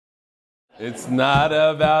It's not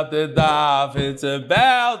about the daf, it's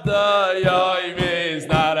about the yoimi. It's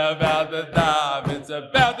not about the daf, it's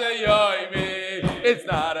about the yoimi. It's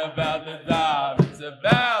not about the daf, it's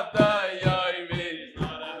about the yoimi.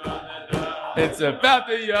 It's about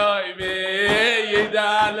the yoimi.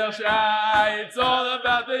 Yidal Shai. It's all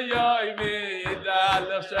about the yoimi.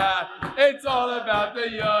 Yidal Shai. It's all about the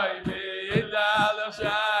yoimi. Yidal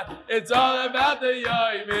Shai. It's all about the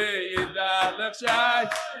yoimi. Yidal Shai.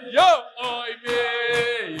 Yo oimi.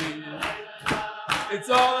 It's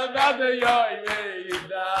all about the yoimi.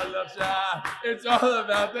 Yidal Shai. It's all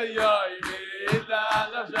about the yoimi.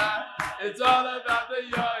 Yidal Shai. It's all about the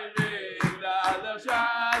yoimi. Yidal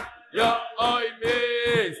Shai. Yo oimi.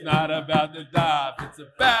 It's not about the daf. It's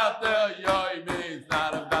about the yoimi. It's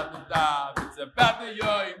not about the daf. It's about the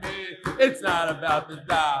yoimi. It's not about the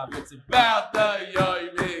daf. It's about the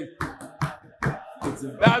yoimi. It's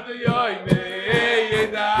about the yoimi.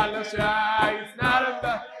 Yidal Shai. It's not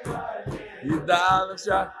about Yidal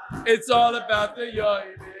Shai. It's all about the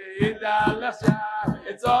yoimi. Yidal Shai.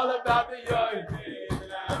 It's all about the yoimi.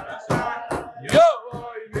 Yidal Shai. Yo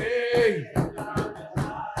oimi.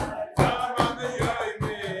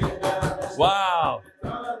 Wow.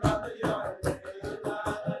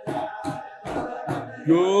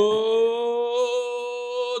 Good.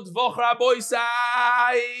 Vochra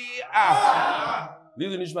boisai.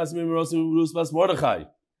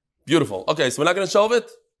 Beautiful. Okay, so we're not going to shelve it?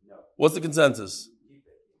 No. What's the consensus?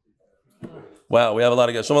 Wow, we have a lot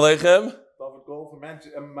of guys. Shalom Aleichem. David Gold from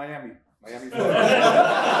Miami.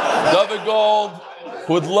 David Gold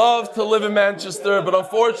would love to live in Manchester, but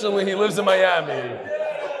unfortunately he lives in Miami.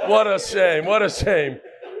 What a shame. What a shame.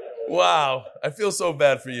 Wow. I feel so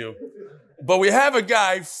bad for you. But we have a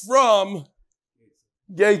guy from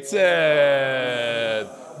Gateshead.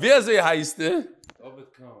 Wie heißt er?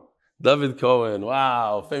 David Cohen.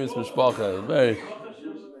 Wow. Famous mishpacha. Very.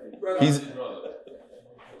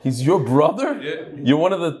 He's your brother? Yeah. You're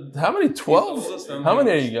one of the, how many? 12? How many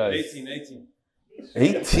are you guys?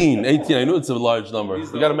 18. I knew it's a large number.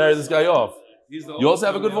 You got to marry this guy off. You also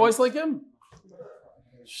have a good voice like him?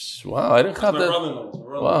 Wow, I didn't have that.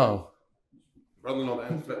 Wow.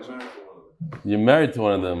 You're married to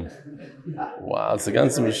one of them. Wow, it's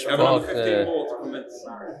against the mishpach.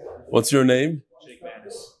 What's your name?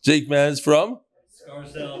 Jake Manis from?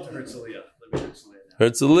 Scarsdale to Herzliya.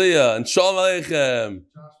 Herzliya. And Shalom Aleichem.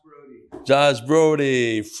 Josh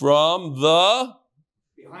Brody from the?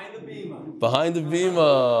 Behind the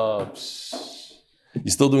Bima.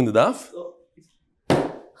 You still doing the daf?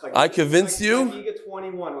 I convinced you? Chagiga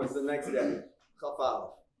 21 was the next day.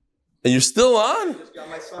 And you're still on? I just got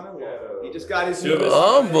my son-in-law. He just got his new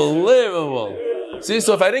Unbelievable. See,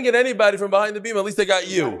 so if I didn't get anybody from behind the beam, at least I got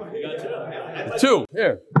you. Two.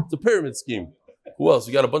 Here. It's a pyramid scheme. Who else?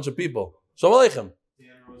 We got a bunch of people. Shalom Aleichem.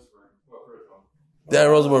 Dan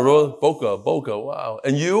Rosenberg. Boca. Wow.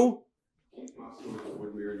 And you?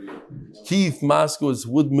 Keith Moskowitz,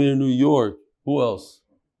 Woodmere, New York. Who else?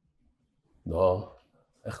 No.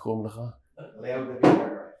 Echt komen gaan.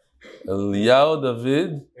 Eliyahu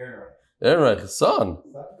David Ehrenreich, his son.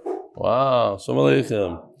 Wow. Shalom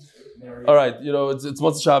Aleichem. All right, it's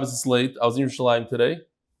Motzei Shabbos, it's late. I was in Yerushalayim today.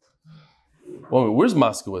 Wait, where's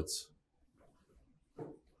Moskowitz?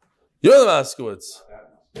 You're the Moskowitz.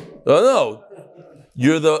 Oh, no.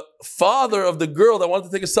 You're the father of the girl that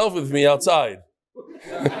wanted to take a selfie with me outside.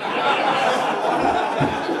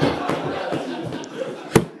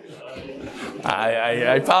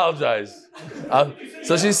 I apologize.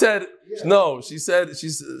 So she said, no, she's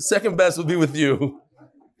second best would be with you.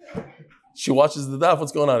 She watches the daf.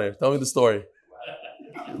 What's going on here? Tell me the story.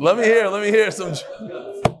 Let me hear some.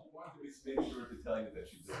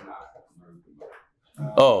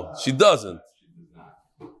 Oh, she doesn't.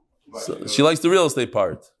 So she likes the real estate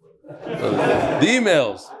part. The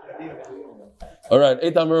emails. All right,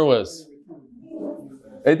 Eitan Merwes.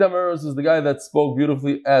 Eitan Merwes is the guy that spoke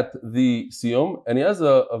beautifully at the Siyum, and he has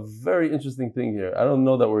a very interesting thing here. I don't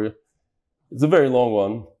know that it's a very long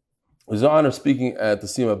one. It's an honor speaking at the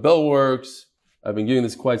Siyum at Bellworks. I've been giving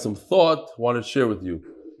this quite some thought. Wanted to share with you.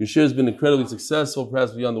 Your share has been incredibly successful,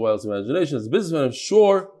 perhaps beyond the wildest imagination. As a businessman, I'm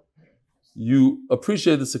sure you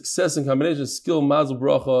appreciate the success in combination of skill, mazel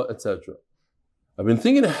bracha, etc. I've been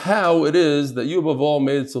thinking how it is that you above all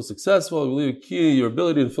made it so successful. I believe a key, your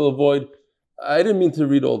ability to fill a void. I didn't mean to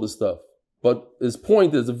read all this stuff, but his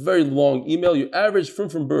point is a very long email. Your average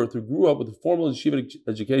from birth who grew up with a formal yeshiva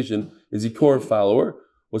education is a core follower.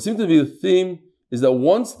 What seems to be the theme is that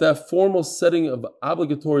once that formal setting of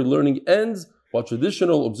obligatory learning ends, while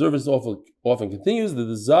traditional observance often continues, the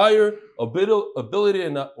desire,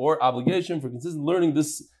 ability, or obligation for consistent learning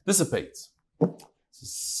dissipates.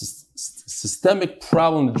 It's a systemic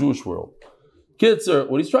problem in the Jewish world. Kitzur,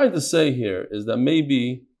 what he's trying to say here is that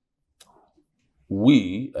maybe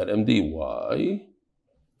we at MDY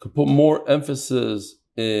could put more emphasis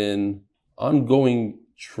in ongoing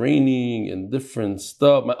training and different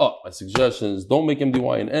stuff. My suggestions: don't make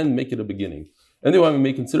MDY an end, make it a beginning. MDY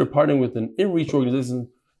may consider partnering with an in-reach organization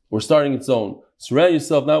or starting its own. Surround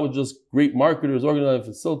yourself not with just great marketers, organizers,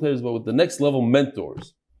 facilitators, but with the next level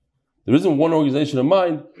mentors. There isn't one organization in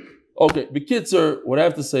mind. Okay, B'kitzur, what I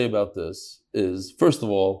have to say about this is, first of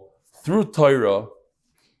all, through Torah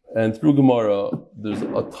and through Gemara, there's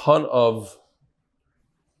a ton of,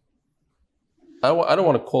 I don't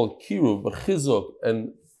want to call it kiruv, but chizuk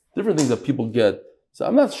and different things that people get. So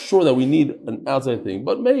I'm not sure that we need an outside thing,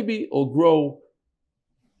 but maybe it'll grow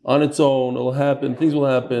on its own, it'll happen, things will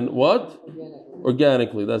happen. What?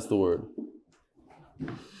 Organically, that's the word.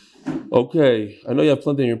 Okay, I know you have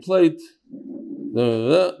plenty on your plate,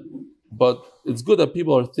 but it's good that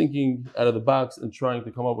people are thinking out of the box and trying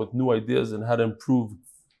to come up with new ideas and how to improve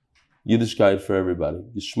Yiddishkeit for everybody.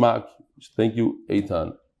 Gishmak, thank you,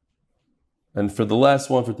 Eitan. And for the last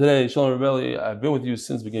one for today, Shalom Rebelli, I've been with you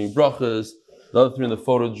since beginning brachas. The other three in the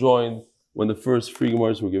photo joined when the first free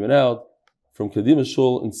Gemaras were given out from Kadima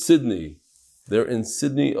Shul in Sydney. They're in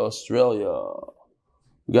Sydney, Australia.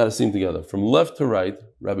 We got to see them together. From left to right,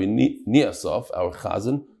 Rabbi Niasov, our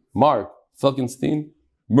Chazan, Mark Felkenstein,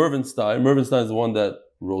 Mervyn Stein. Mervyn Stein is the one that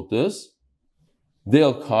wrote this.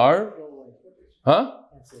 Dale Carr. Huh?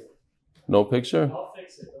 No picture? I'll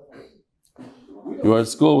fix it. You are in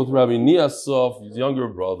school with Rabbi Niasov, his younger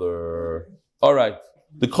brother. All right.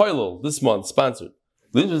 The Koilel, this month, sponsored.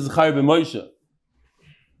 Linja Zechariah ben Moshe.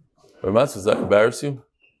 Ramatz, does that embarrass you?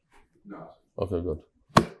 No. Okay, good.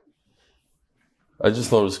 I just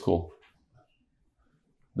thought it was cool.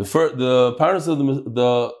 The parents of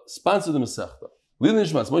the sponsor of the Masechta. Linja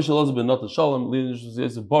Shmatz, Moshe Elazar ben Natan Shalom, Linja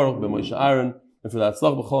Yosef Baruch ben Moshe Aaron, and for that,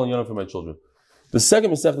 Tzlach B'chol and Yonah for my children. The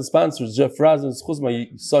second Masechta sponsor is Jeff Razin, Schuz my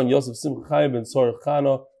son Yosef Simcha Chaim ben Tzor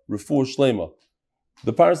Chana, Refuah Shlema.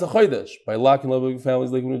 The Paras HaChodesh, by Lach and Leibovich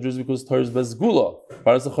families like New Jersey, because Torah is Bez Gula.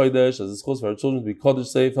 Paras HaChodesh, as it's for our children to be Kodesh,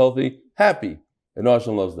 safe, healthy, happy, and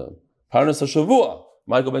Hashem loves them. Paras HaShavua,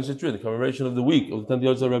 Michael Ben Shetri, the commemoration of the week of the 10th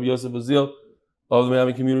year of Rabbi Yosef Azil of the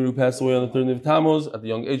Miami community who passed away on the 3rd of Tammuz at the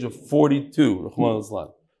young age of 42.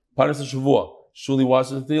 Paras HaShavua, Shuli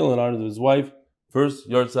Washington Thiel in honor of his wife, first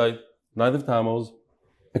Yartzeit, 9th of Tammuz,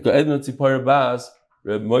 Eka Edna Tzipar Bas,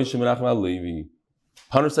 Reb Moshe Menachem Alevi.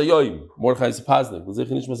 Paner Sayoim, Mordechai Zapaznik, L'zech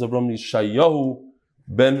Nishmas Avram Nishayahu,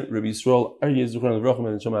 Ben Rabbi Yisrael, Aryeh Zuchran Avrochem,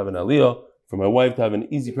 and Neshama Ben Aliyah, for my wife to have an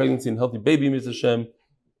easy pregnancy and healthy baby, Mr. Hashem,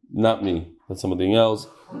 not me, that's something else.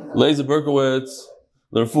 Leza Berkowitz,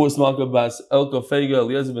 L'Refuah Smalka Bas Elka Fega,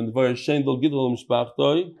 Eliezer Ben Dvar Shendel, Gidol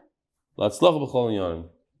Mishpachtoi, L'Atzlach B'chol Yonim,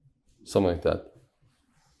 something like that.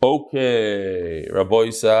 Okay, Rabbi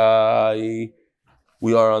Isai,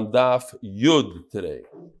 we are on Daf Yud today.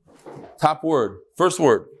 Top word, first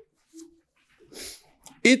word.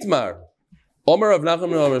 Itmar, Omer Rav Nachman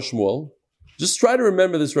and Omer Shmuel. Just try to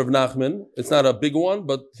remember this Rav Nachman. It's not a big one,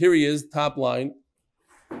 but here he is, top line.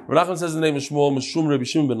 Rav Nachman says the name of Shmuel, Meshum Rabbi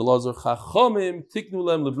Shimon ben Elazar, Chachomim tiknu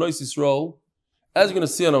lem lebnois Yisrael. As you're going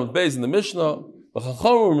to see on Amud Beis in the Mishnah,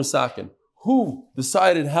 Chachomim were Masakin. Who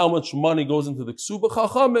decided how much money goes into the Ksuba?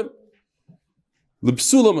 Chachomim.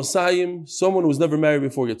 L'psula Masayim, someone who was never married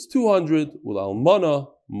before gets 200, with Almana,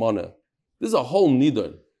 Mana. This is a whole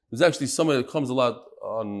nidon. There's actually somebody that comes a lot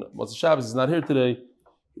on Motzei Shabbos. He's not here today.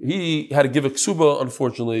 He had to give a ksuba,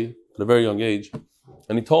 unfortunately, at a very young age.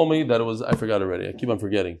 And he told me that it was, I forgot already, I keep on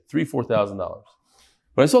forgetting, $3,000-$4,000.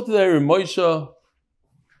 But I saw today, Moshe,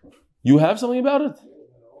 you have something about it?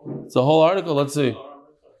 It's a whole article, let's see.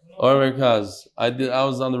 Or Merkaz. I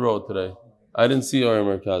was on the road today. I didn't see Or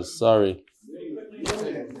Merkaz, sorry.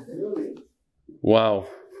 Wow.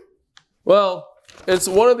 Well, it's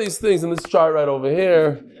one of these things in this chart right over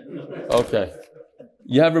here. Okay.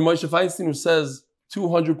 You have Moshe Feinstein who says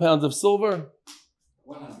 200 pounds of silver?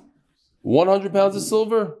 100 pounds of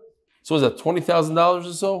silver? So is that $20,000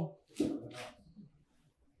 or so?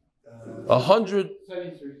 100?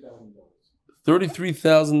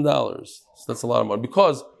 $33,000. So that's a lot of money.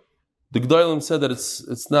 Because the G'dalim said that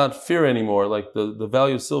it's not fair anymore. Like the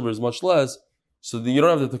value of silver is much less. So you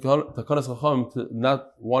don't have the Takanas Chacham to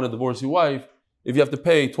not want to divorce your wife. If you have to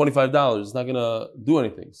pay $25, it's not going to do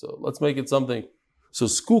anything. So let's make it something. So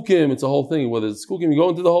skukim, it's a whole thing. Whether it's skukim, you go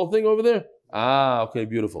into the whole thing over there? Ah, okay,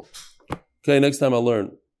 beautiful. Okay, next time I'll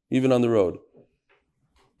learn, even on the road.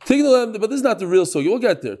 But this is not the real story. We'll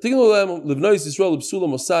get there.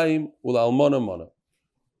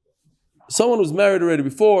 Someone who's married already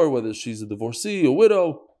before, whether she's a divorcee or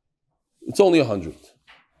widow, it's only 100.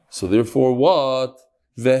 So therefore, what?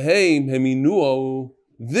 They're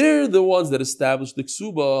the ones that established the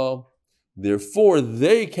ksuba. Therefore,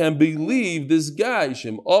 they can believe this guy.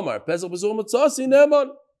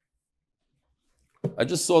 I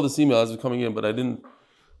just saw this email as it was coming in, but I didn't.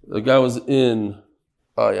 The guy was in,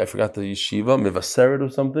 I forgot the yeshiva, Mevaseret or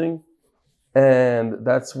something. And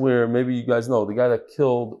that's where, maybe you guys know, the guy that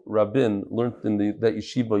killed Rabin learned in that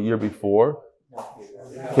yeshiva a year before.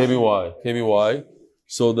 KBY.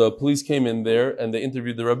 So the police came in there and they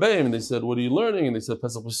interviewed the Rabbeim and they said, what are you learning? And they said,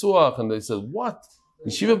 Pesach Pesuach. And they said, what?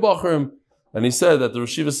 Yeshiva Bachrim. And he said that the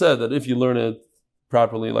Yeshiva said that if you learn it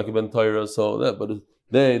properly, like a Ben Torah, so that, but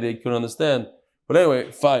they couldn't understand. But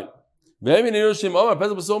anyway, fine.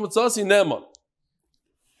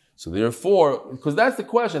 So therefore, because that's the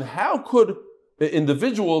question, how could an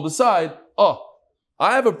individual decide, I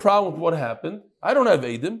have a problem with what happened, I don't have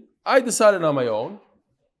Eidim, I decided on my own,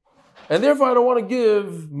 and therefore I don't want to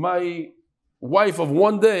give my wife of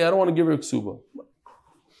one day, I don't want to give her a ksuba.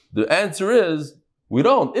 The answer is, we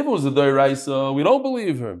don't. If it was a Doiraisa, we don't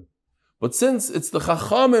believe him. But since it's the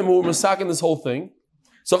Chachamim who were masaking this whole thing,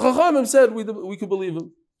 so Chachamim said we could believe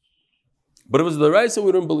him. But if it was the Doiraisa,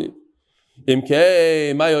 we don't believe.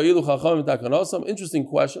 Interesting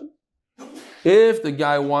question. If the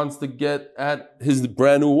guy wants to get at his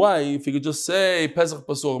brand new wife, he could just say Pesach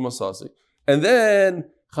Pasur Masasi. And then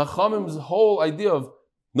Chachamim's whole idea of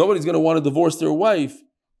nobody's going to want to divorce their wife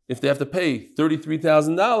if they have to pay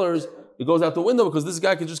 $33,000, it goes out the window because this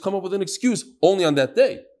guy could just come up with an excuse only on that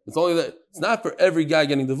day. It's only that. It's not for every guy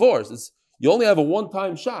getting divorced. You only have a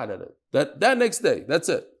one-time shot at it. That next day, that's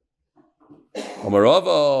it.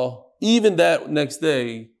 Amarava, even that next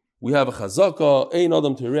day, we have a chazaka, ein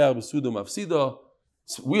adam tereach b'suda mafsida.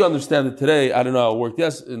 We understand it today. I don't know how it worked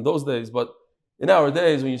in those days, but in our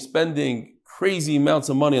days, when you're spending crazy amounts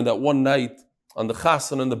of money on that one night, on the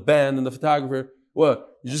chassan and the band and the photographer, well,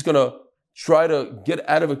 you're just going to try to get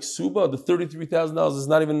out of a ksuba. The $33,000 is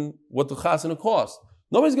not even what the chasana costs.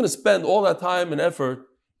 Nobody's going to spend all that time and effort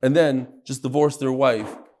and then just divorce their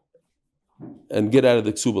wife and get out of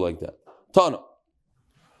the ksuba like that. Tana.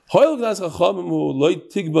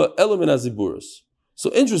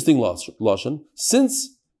 So interesting lashon.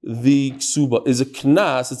 Since the ksuba is a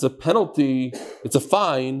knas, it's a penalty, it's a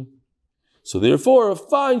fine. So therefore, a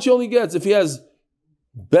fine she only gets if he has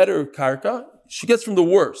better karka. She gets from the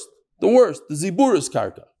worst, the ziburis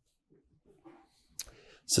karka.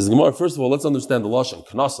 Says Gemara. First of all, let's understand the lashon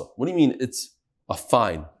knasa. What do you mean? It's a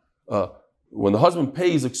fine. When the husband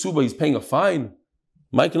pays a ksuba, he's paying a fine.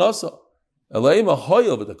 My knasa. Not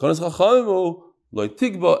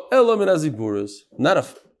a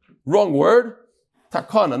wrong word.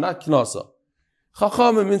 Takana, not knasa.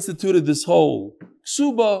 Chachamim instituted this whole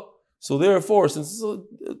ksuba. So therefore, since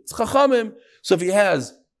it's Chachamim, so if he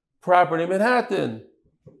has property in Manhattan,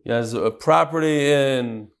 he has a property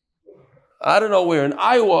in, I don't know where, in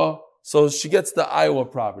Iowa, so she gets the Iowa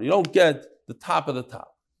property. You don't get the top of the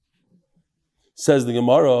top. Says the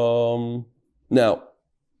Gemara. Now,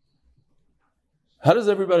 how does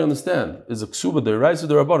everybody understand? Is a ksuba deraisa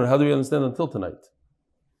derabbanan? How do we understand until tonight?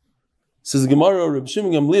 Says the Gemara, Reb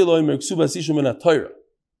Shimon Gamliel oimer ksuba asishu min haTorah.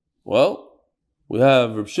 Well, we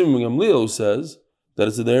have Reb Shimon Gamliel who says that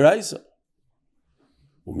it's a deraisa.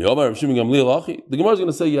 The Gemara is going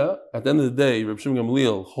to say, yeah, at the end of the day, Reb Shimon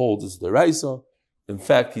Gamliel holds it's deraisa. In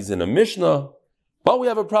fact, he's in a Mishnah, but we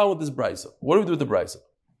have a problem with this brisa. What do we do with the brisa?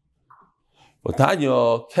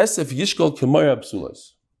 Kesef yishkol k'mayar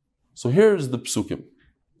psulos. So here's the psukim.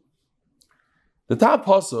 The top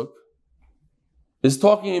pasuk is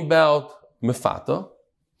talking about mefata.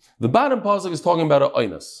 The bottom pasuk is talking about an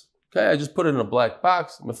oinus. Okay, I just put it in a black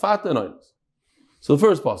box. Mefata and oinus. So the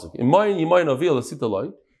first pasuk,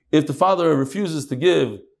 if the father refuses to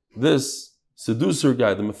give this seducer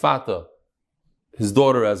guy, the mefata, his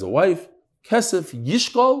daughter as a wife, kesef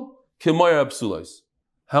yishkol k'mayar psulos.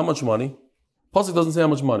 How much money? Pasuk doesn't say how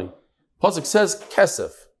much money. Pasuk says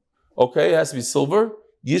kesef. Okay, it has to be silver.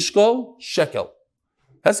 Yishkol, shekel.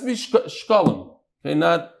 It has to be shkalim. Okay,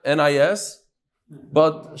 not NIS,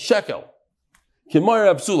 but shekel. Kemayar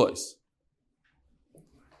absulos.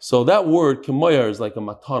 So that word, kemayar, is like a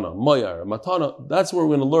matana. Mayar, a matana, that's where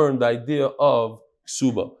we're going to learn the idea of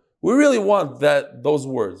ksuba. We really want those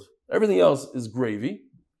words. Everything else is gravy.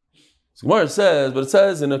 So Gemara says, but it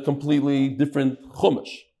says in a completely different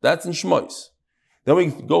chumash. That's in Shmois. Then we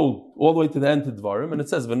go all the way to the end of Dvarim, and it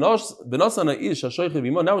says, now we're talking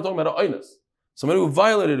about an oinus. Somebody who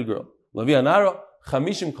violated a girl. Lavia Nara,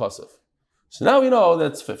 Chamishim Kasef. So now we know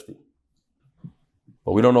that's 50.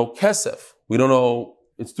 But we don't know Kesef. We don't know,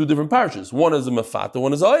 it's two different parishes. One is a Mefata,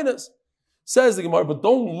 one is a Einas. Says the Gemara, but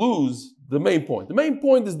don't lose the main point. The main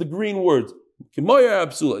point is the green words. Kimoya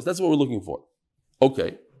Absulas. That's what we're looking for.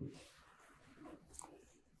 Okay.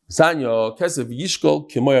 Zanyo, Kesef, Yishkol,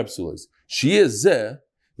 Kimoya Absulas. She is Zeh.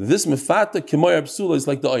 This Mefata, Kimoya Absulas, is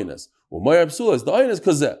like the Einas. Well, Moya Absulas, the Einas,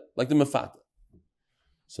 Kazeh, like the Mefata.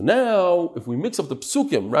 So now, if we mix up the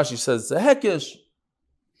psukim, Rashi says it's a hekesh.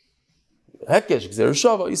 Hekesh, Gzer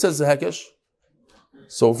Shava, he says it's a hekesh.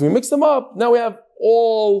 So if we mix them up, now we have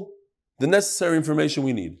all the necessary information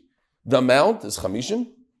we need. The amount is chamishim.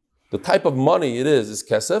 The type of money it is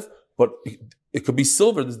kesef, but it could be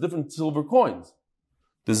silver. There's different silver coins.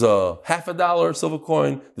 There's a $50 silver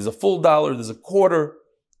coin. There's a full dollar. There's a quarter.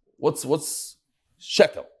 What's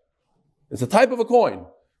shekel? It's a type of a coin.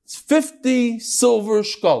 It's 50 silver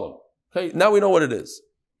shkalim. Okay, now we know what it is.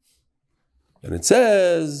 And it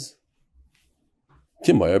says,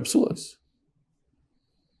 Kimaya B'sulas.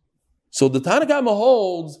 So the Tanakhama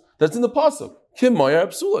holds that's in the pasuk. Kimaya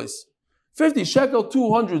B'sulas. 50 shekel,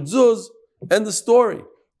 200 zuz, end the story.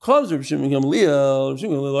 Comes Reb Shimon Gamliel, Reb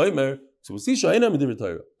Shimon Gamliel Omer, so we see Sha'ina Medivir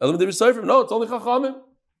Torah. Elam Medivir Seifrim. No, it's only Chachamim.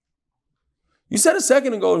 You said a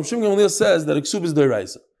second ago, Reb Shimon Gamliel says that Ksub is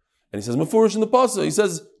Deiraisa. And he says, Mefurish in the pasuk. He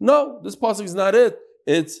says, no, this pasuk is not it.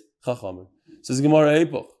 It's Chachamim. Says Gemara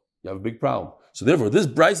Epoch. You have a big problem. So therefore, this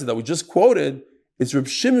brisa that we just quoted, it's Reb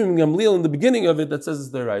Shimon Gamliel in the beginning of it that says it's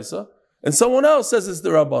Deiraisa, and someone else says it's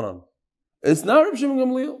the Rabbanan. It's not Reb Shimon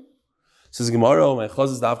Gamliel. Says Gemara, my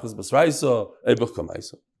chaz is dafkas basraisa, Epoch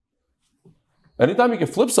kamaisa. Anytime you can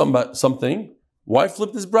flip something, why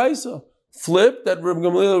flip this brisa? Flip that Reb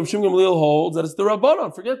Shimon Gamliel holds that it's the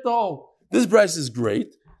Rabbanan. Forget the whole. This brisa is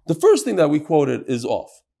great. The first thing that we quoted is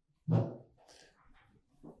off.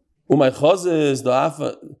 Umay chazes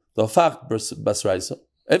the fact basraisa.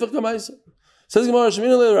 Eifach kamaisa. Says Gemara,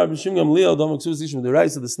 Shemina Rabbi Shimon Gamliel dom k'subas ishim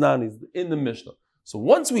deraisa. The snan is in the Mishnah. So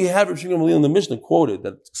once we have Rabbi Shimon Gamliel in the Mishnah quoted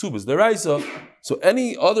that k'subas deraisa, so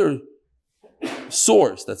any other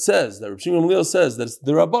source that says that Rabbi Shimon Gamliel says that it's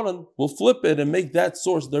the Rabbanan, will flip it and make that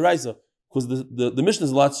source deraisa because the Mishnah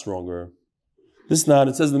is a lot stronger. This snan,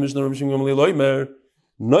 it says in the Mishnah Rabbi Shimon Gamliel Omer.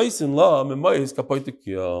 What's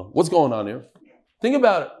going on here? Think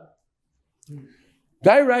about it.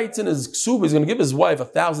 Guy writes in his ksuba he's going to give his wife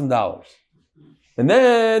 $1,000. And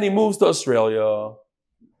then he moves to Australia.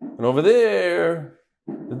 And over there,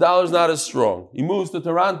 the dollar's not as strong. He moves to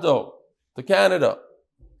Toronto, to Canada.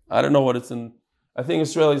 I don't know what it's in. I think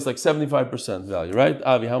Australia is like 75% value, right?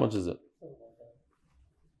 Avi, how much is it?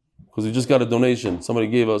 Because we just got a donation. Somebody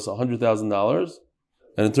gave us $100,000.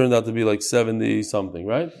 And it turned out to be like 70 something,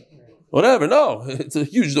 right? Whatever, no, it's a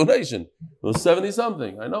huge donation. It was 70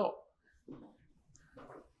 something, I know.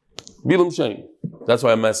 Bilum Shem. That's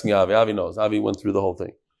why I'm asking Avi. Avi knows. Avi went through the whole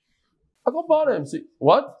thing. I go bought him. See,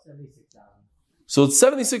 what? 76,000. So it's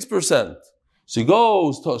 76%. So he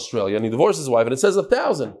goes to Australia and he divorces his wife and it says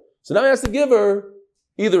 1,000. So now he has to give her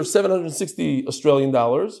either 760 Australian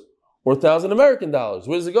dollars or 1,000 American dollars.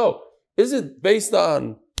 Where does it go? Is it based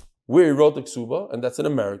on where he wrote the ksuba, and that's in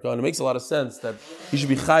America, and it makes a lot of sense that he should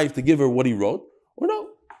be chayiv to give her what he wrote, or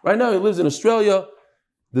no? Right now he lives in Australia,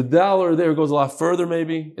 the dollar there goes a lot further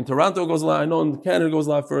maybe, in Toronto it goes a lot, I know in Canada it goes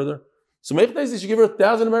a lot further. So maybe he should give her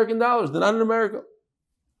 1,000 American dollars, they're not in America.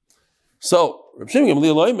 So, so it's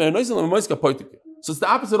the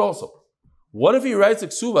opposite also. What if he writes a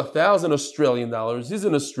ksuba, 1,000 Australian dollars, he's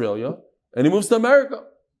in Australia, and he moves to America?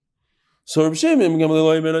 So Reb Shimon, he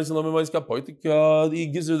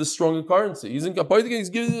gives her the stronger currency. He's in Kapoitika, he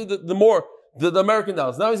gives her the American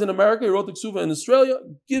dollars. Now he's in America, he wrote the Ksuva in Australia,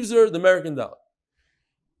 gives her the American dollar.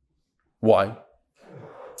 Why?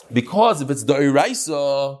 Because if it's the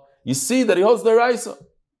Iraisa, you see that he holds the Iraisa.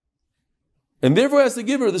 And therefore has to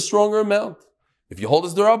give her the stronger amount. If you hold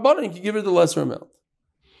his the Rabbanan, you can give her the lesser amount.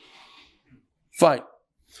 Fine.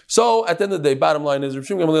 So at the end of the day, bottom line is Reb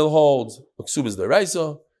Shimon Gamliel holds Ksuva is the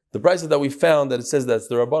Iraisa. The brisa that we found that it says that's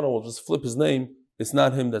the Rabbanan will just flip his name. It's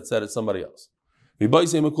not him that said it, somebody else. Now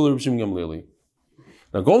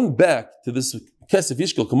going back to this Kesef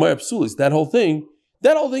Yishkel Kamar Psulis, that whole thing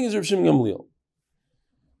is Reb Shimon Gamliel.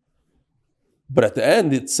 But at the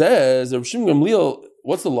end it says Reb Shimon Gamliel,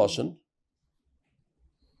 what's the lashon?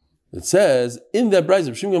 It says in that brisa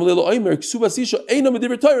Reb Shimon Gamliel Omer Ksubas Isha Eina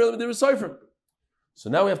Medivir Torah Medivir Seifrim. So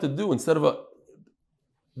now we have to do instead of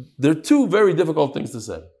there are two very difficult things to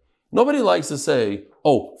say. Nobody likes to say,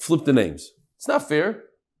 oh, flip the names. It's not fair.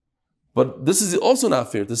 But this is also not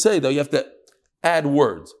fair to say that you have to add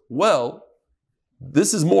words. Well,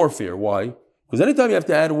 this is more fair. Why? Because anytime you have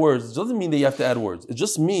to add words, it doesn't mean that you have to add words. It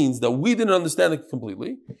just means that we didn't understand it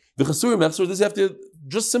completely. The chasurim mechsur, this you have to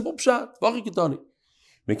just simple pshat. Vachi kitani.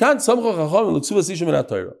 Mekan samcha chacham l'ksuvas isha min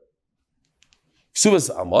ha-Torah. Ksuvas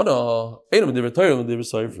almana eino m'divrei Torah m'divrei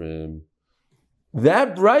soifrim.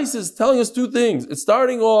 That Bryce is telling us two things. It's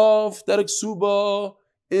starting off that a ksuba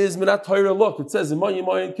is min ha-Torah. Look, it says in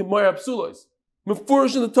Mayin kim moyar apsulos.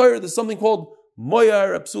 Mefurish in the Torah, there's something called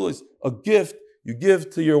moyar apsulos, a gift you give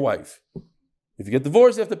to your wife. If you get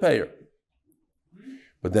divorced, you have to pay her.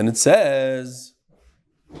 But then it says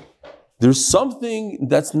there's something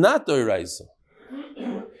that's not Doiraisa.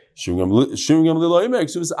 So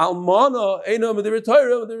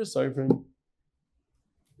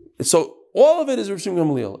all of it is Rav Shimon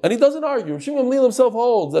Gamliel, and he doesn't argue. Rav Shimon Gamliel himself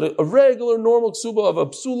holds that a regular, normal ksuba of a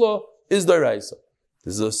psula is Doiraisa.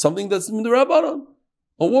 This is something that's midrabanan.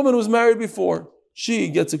 A woman who's married before, she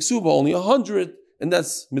gets a ksuba only 100, and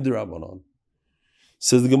that's midrabanan.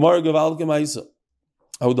 Says the Gemara Gaval Gemaisa.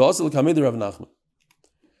 I would also look Hamid Rav Nachman.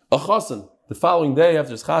 A chasen, the following day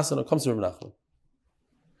after his chasen, it comes to Rav Nachman.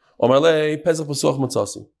 Omarlei Pesach Pesuach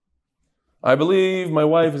Matzasi. I believe my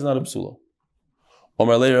wife is not a psula.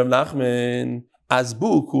 Omarlei Rav Nachman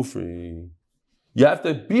Azbu Kufri. You have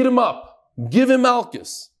to beat him up, give him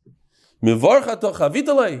malchus. Mivarchato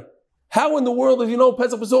Chavitalei. How in the world does he know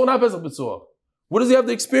Pesach Pesuach or not Pesach Pesuach? What does he have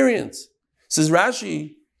to experience? Says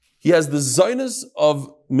Rashi. He has the Zionus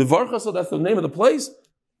of Mivarcha, so that's the name of the place,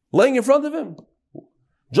 laying in front of him.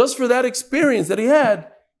 Just for that experience that he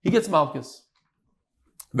had, he gets Malchus.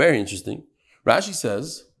 Very interesting. Rashi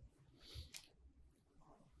says,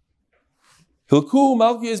 Hilku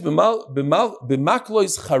Malchus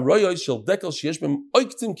b'maklois charoyos shel dekel sheyesh b'm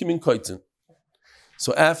oiktin kimin koitin.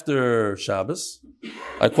 So after Shabbos,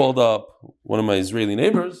 I called up one of my Israeli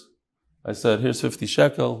neighbors. I said, here's 50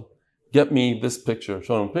 shekel. Get me this picture.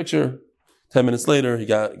 Showed him a picture. 10 minutes later, he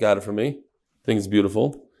got it from me. I think it's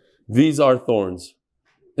beautiful. These are thorns.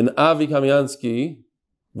 And Avi Kamiansky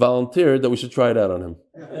volunteered that we should try it out on him.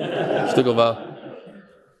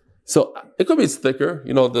 So it could be it's thicker.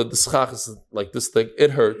 You know, the schach is like this thick.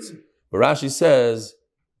 It hurts. But Rashi says,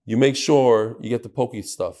 you make sure you get the pokey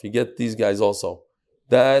stuff. You get these guys also.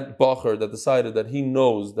 That bacher that decided that he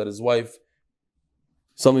knows that his wife,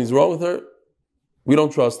 something's wrong with her, we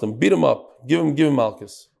don't trust him. Beat him up. Give him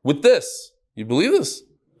Malchus. With this, you believe this?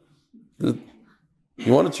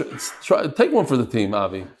 You want to try? Take one for the team,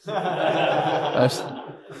 Avi.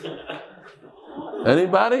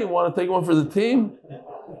 Anybody want to take one for the team?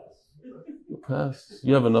 Pass.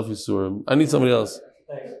 You have enough Yisurim. I need somebody else.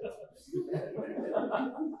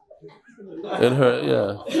 It hurt.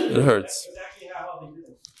 Yeah, it hurts.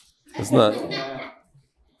 It's not.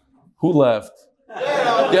 Who laughed?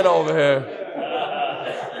 Get over here.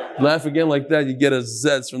 Laugh again like that, you get a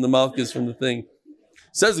zetz from the Malchus from the thing.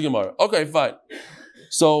 Says the Gemara. Okay, fine.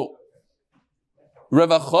 So, Rav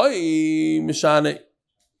Achai Mishane.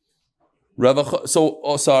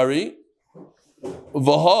 Sorry.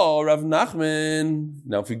 Vaha Rav Nachman.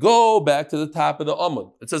 Now, if we go back to the top of the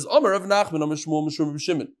Amud, it says Amar Rav Nachman, Amar Shmuel, Mishum,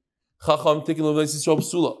 Shimon. Chacham Tikkun Lev Yisrael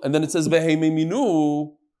Psula. And then it says Veheme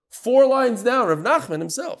Minu. 4 lines down, Rav Nachman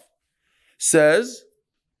himself says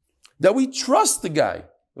that we trust the guy.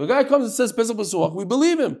 The guy comes and says Pesach Pesuach, we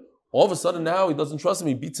believe him. All of a sudden now he doesn't trust him,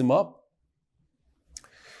 he beats him up.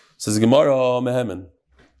 Says Gemara Mehemen.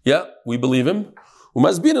 Yeah, we believe him.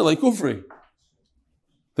 Umazbina like Kufri.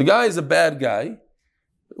 The guy is a bad guy.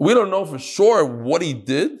 We don't know for sure what he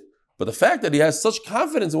did, but the fact that he has such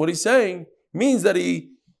confidence in what he's saying means that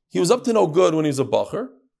he was up to no good when he was a bacher.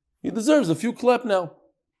 He deserves a few klep now.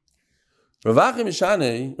 Rav Achai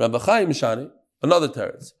Mishane, another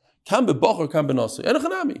teretz.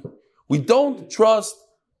 We don't trust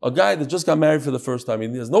a guy that just got married for the first time.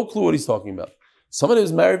 He has no clue what he's talking about. Somebody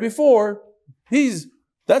who's married before,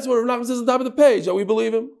 that's what Rav Nachman says on top of the page, that we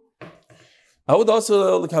believe him. I would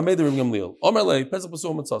also like Hamed Rav Gamliel. Omerle, Pesach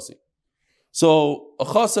Pesuach Matzasi. So a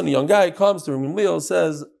chasen, a young guy, comes to Rav Gamliel,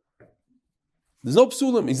 says, there's no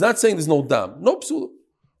psulim. He's not saying there's no dam. No psulim.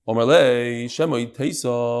 Omerle, Shemoy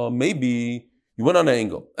Teisa, maybe you went on an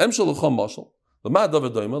angle. Em Shalucham Mashal. I'll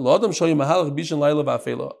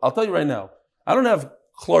tell you right now, I don't have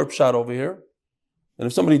Chlor Pshat over here. And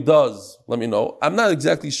if somebody does, let me know. I'm not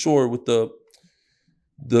exactly sure with the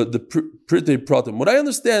Pritei Pratim. What I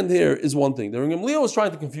understand here is one thing. The Rav Gamliel was trying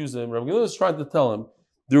to confuse him. Rav Gamliel was trying to tell him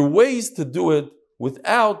there are ways to do it with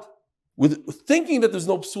thinking that there's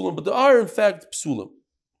no psulim, but there are in fact psulim.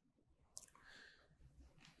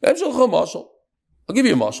 I'll give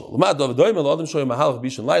you a mashal.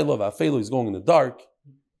 He's going in the dark.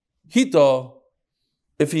 Hita,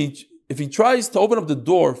 if if he tries to open up the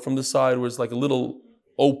door from the side where it's like a little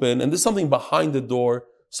open, and there's something behind the door,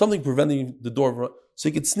 something preventing the door from, so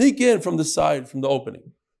he could sneak in from the side, from the opening.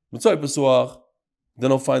 Then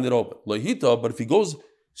he'll find it open. But if he goes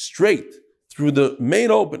straight through the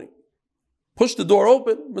main opening, push the door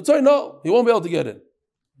open, no, he won't be able to get in.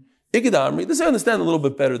 This I understand a little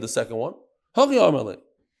bit better, the second one.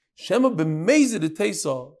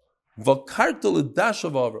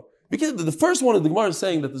 Because the first one of the Gemara is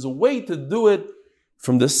saying that there's a way to do it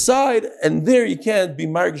from the side, and there you can't be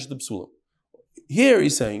margish the psulim. Here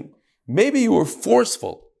he's saying, maybe you were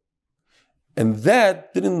forceful, and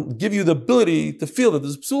that didn't give you the ability to feel that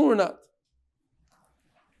there's psulim or not.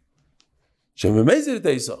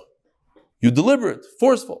 You deliberate,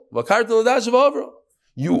 forceful.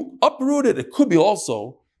 You uprooted. It could be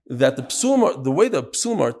also that the psulim, the way the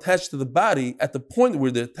psulim are attached to the body, at the point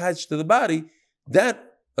where they're attached to the body,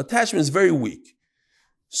 that attachment is very weak.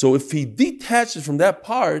 So if he detaches from that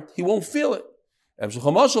part, he won't feel it. He's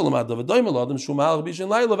going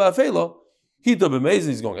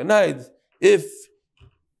at night. If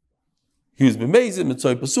he was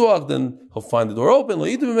b'mezid, then he'll find the door open.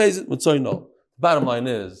 No. Bottom line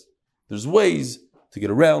is, there's ways to get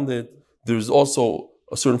around it. There's also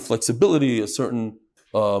a certain flexibility, a certain,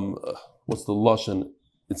 what's the lashon?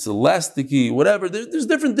 It's elasticy, whatever. There's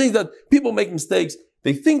different things that people make mistakes.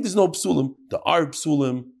 They think there's no psulim. There are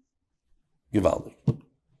psulim. Givaldi.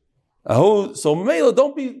 So Mela,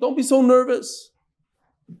 don't be so nervous.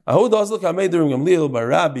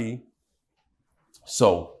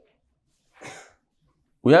 So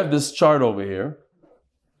we have this chart over here.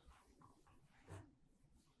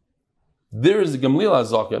 There is Gamliel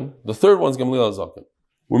HaZaken. The third one's Gamliel HaZaken.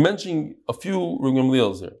 We're mentioning a few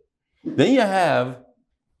Gamliels here. Then you have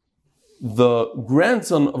the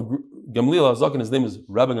grandson of Gamliel HaZaken. His name is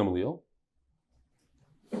Rabbi Gamliel.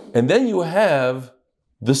 And then you have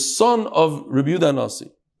the son of Rabbi Yehuda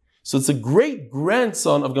Nasi. So it's a great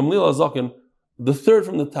grandson of Gamliel HaZaken, the third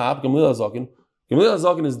from the top, Gamliel HaZaken. Gamliel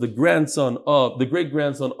HaZaken is the great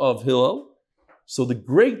grandson of Hillel. So the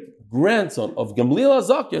great grandson of Gamliel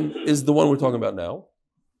HaZaken is the one we're talking about now.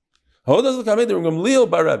 Gamliel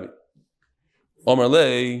bar Rabbi. Omar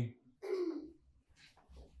lei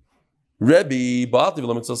Rebbe.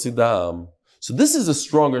 So this is a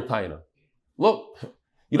stronger taina. Look,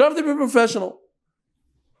 you don't have to be professional.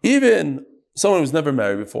 Even someone who's never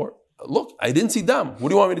married before. Look, I didn't see dam. What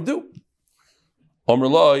do you want me to do? Omar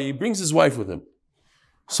lo, he brings his wife with him.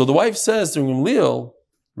 So the wife says to Gamliel,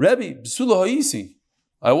 Rebbe, psula ha'isi.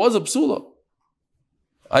 I was a psula.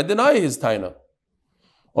 I deny his taina.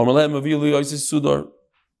 Omar lo, mavilu ha'isi sudar.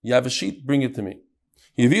 You have a sheet, bring it to me.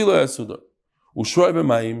 He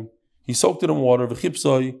soaked it in water,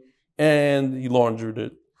 and he laundered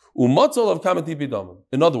it. In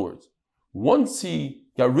other words, once he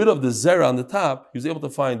got rid of the zera on the top, he was able to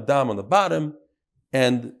find dam on the bottom,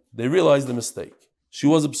 and they realized the mistake. She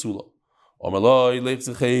was a psula.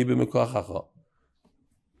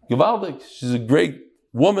 Gewaldig, she's a great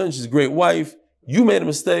woman, she's a great wife. You made a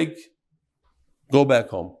mistake, go back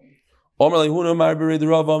home.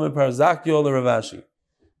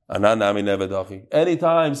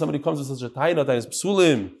 Anytime somebody comes with such a taina that is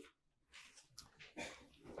psulim,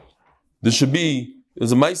 there's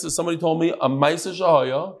a maisa, somebody told me, a maisa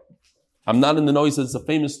shahaya. I'm not in the know, he said it's a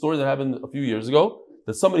famous story that happened a few years ago,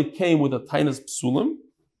 that somebody came with a tainas psulim,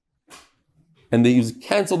 and they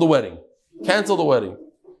canceled the wedding.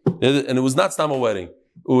 And it was not Stam a wedding.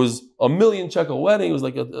 It was a $1 million shekel wedding. It was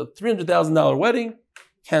like a $300,000 wedding.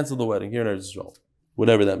 Canceled the wedding here in Eretz Yisrael.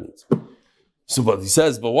 Whatever that means. So, but he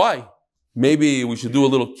says, but why? Maybe we should do a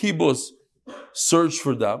little kibbutz, search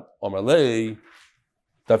for them. Amalei,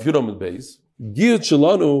 Daf Yudam Beis. Giyut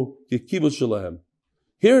Shalanu kibbutz Shalahem.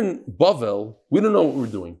 Here in Bavel, we don't know what we're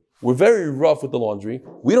doing. We're very rough with the laundry.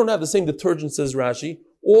 We don't have the same detergent, says Rashi,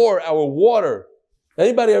 or our water.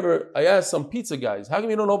 Anybody ever, I asked some pizza guys, how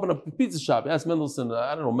come you don't open up a pizza shop? I asked Mendelsohn,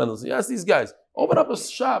 I don't know Mendelsohn, I asked these guys, open up a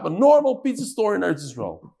shop, a normal pizza store in Eretz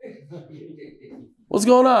Yisrael. What's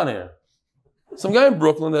going on here? Some guy in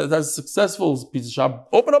Brooklyn that has a successful pizza shop,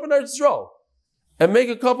 open up in Eretz Yisrael and make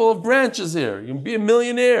a couple of branches here. You can be a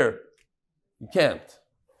millionaire. You can't.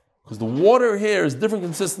 Because the water here is different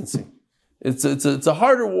consistency. It's a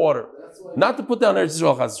harder water. Not to put down Eretz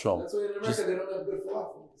Yisrael, Chas Yisrael.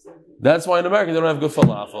 That's why in America they don't have good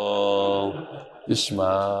falafel. That's why in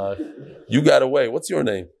America they don't have good falafel. Yishma. You got away. What's your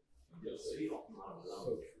name?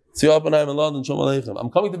 I'm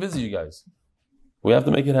coming to visit you guys. We have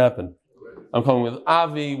to make it happen. I'm coming with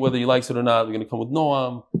Avi, whether he likes it or not. We're going to come with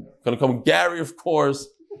Noam. We're going to come with Gary, of course.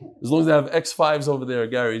 As long as they have X5s over there,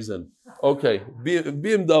 Gary's in. Okay,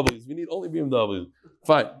 BMWs. We need only BMWs.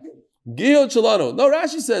 Fine. Giyot Shalano. No,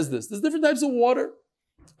 Rashi says this. There's different types of water.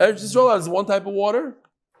 Eretz Yisrael has one type of water,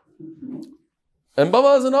 and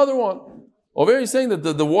Bavel has another one. Over here, he's saying that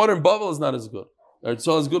the water in Bavel is not as good. Eretz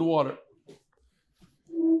Yisrael has good water.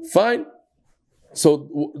 Fine.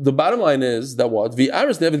 So the bottom line is that what?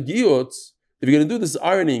 V'aris nevet giyot. If you're going to do this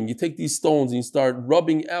ironing, you take these stones and you start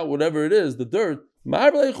rubbing out whatever it is, the dirt.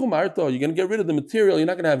 You're going to get rid of the material. You're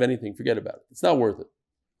not going to have anything. Forget about it. It's not worth it.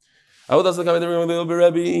 Another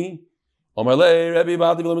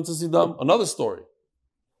story.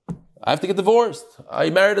 I have to get divorced.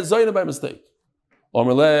 I married a Zaina by mistake.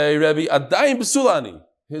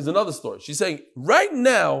 Here's another story. She's saying, right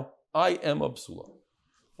now, I am a psula.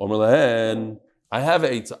 I have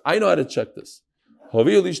an eitzah. I know how to check this.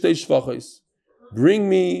 Bring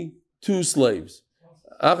me 2 slaves.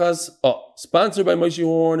 Sponsored by Moshe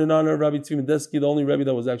Horn in honor of Rabbi Tzvi Medeski, the only Rebbe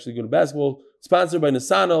that was actually good at basketball. Sponsored by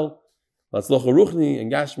Nesanel, Latzlocha Ruchni,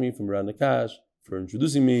 and Gashmi from Ran Nakash for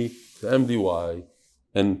introducing me to MDY.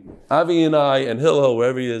 And Avi and I, and Hillel,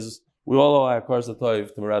 wherever he is, we all owe Akar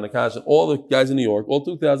Satayv to Ran Nakash, and all the guys in New York, all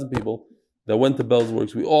 2,000 people that went to Bell's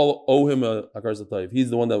Works, we all owe him a Akar Satayv. He's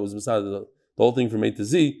the one that was beside the whole thing from A to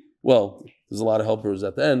Z. Well, there's a lot of helpers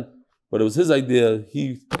at the end, but it was his idea.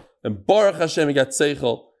 And Baruch Hashem, he got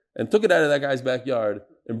seichel and took it out of that guy's backyard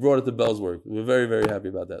and brought it to Bell's Work. We're very, very happy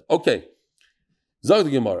about that. Okay. Zog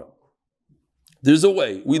the Gemara. There's a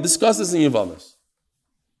way. We discussed this in Yavamas.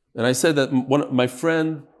 And I said that my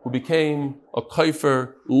friend who became a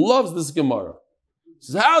kaifer loves this Gemara. He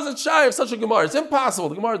says, how is it shy of such a Gemara? It's impossible.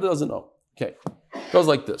 The Gemara doesn't know. Okay. It goes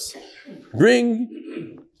like this.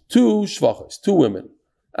 Bring 2 shvachos, 2 women.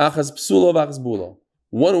 Achas psula v'achas bula.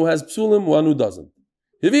 One who has psulim, one who doesn't.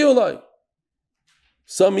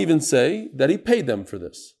 Some even say that he paid them for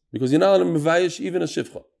this. Because you're not on a mevayish, even a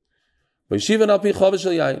shivcha.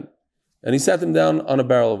 And he sat them down on a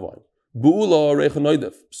barrel of wine. He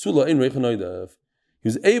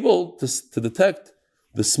was able to detect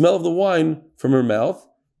the smell of the wine from her mouth,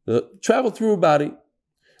 traveled through her body.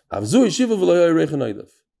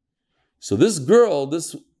 So this girl,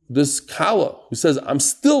 this kala, who says, I'm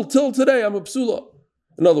still till today, I'm a psula.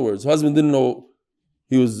 In other words, her husband didn't know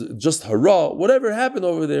he was just hara. Whatever happened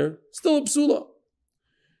over there, still a psula.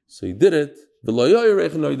 So he did it. He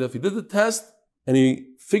did the test, and he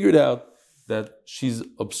figured out that she's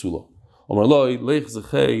a psula.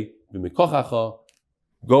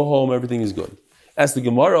 Go home, everything is good. Ask the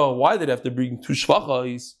Gemara, why did he have to bring 2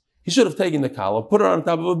 shvachos? He should have taken the kala, put her on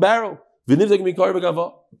top of a barrel. Says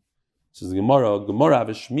the Gemara,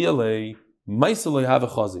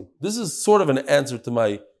 this is sort of an answer to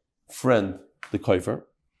my friend, the kaifer.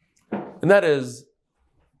 And that is,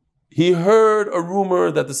 he heard a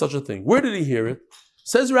rumor that there's such a thing. Where did he hear it?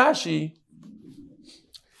 Says Rashi,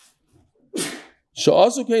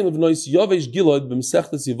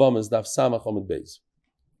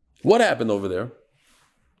 what happened over there?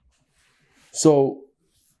 So,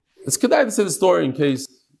 it's kedai to say the story in case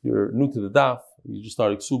you're new to the daf, you just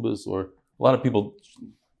started Ksubas, or a lot of people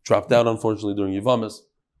dropped out, unfortunately, during Yavamas.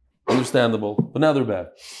 Understandable, but now they're back.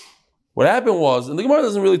 What happened was, and the Gemara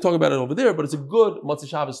doesn't really talk about it over there, but it's a good Matzah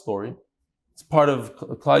Shabbos story. It's part of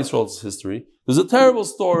Klal Yisrael's history. There's a terrible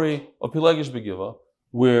story of Pilegesh Begiva,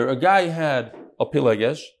 where a guy had a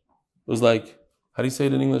Pilegesh. It was like, how do you say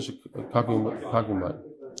it in English? A concubine.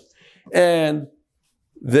 And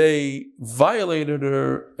they violated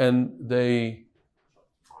her, and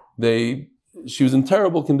she was in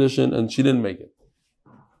terrible condition, and she didn't make it.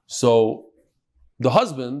 So the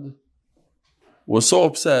husband was so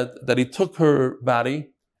upset that he took her body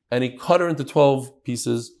and he cut her into 12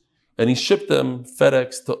 pieces and he shipped them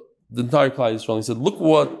FedEx to the entire Klal Yisrael. He said, look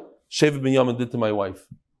what Shevet Binyamin did to my wife.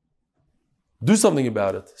 Do something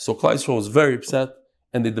about it. So Klal Yisrael was very upset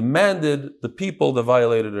and they demanded the people that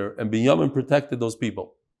violated her, and Binyamin protected those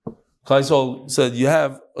people. Klal Yisrael said, you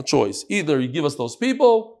have a choice. Either you give us those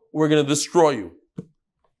people or we're going to destroy you.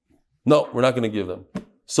 No, we're not going to give them.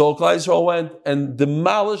 So Klal Yisrael went and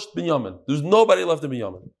demolished Binyamin. There's nobody left in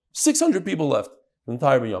Binyamin. 600 people left in the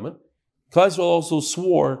entire Binyamin. Klal Yisrael also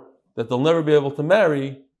swore that they'll never be able to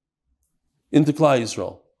marry into Klal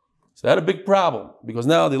Yisrael. So they had a big problem because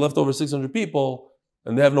now they left over 600 people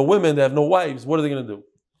and they have no women, they have no wives. What are they going to do?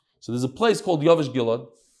 So there's a place called Yavesh Gilad,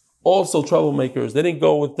 also troublemakers. They didn't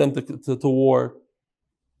go with them to war.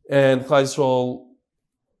 And Klal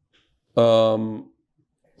Yisrael,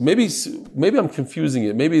 maybe I'm confusing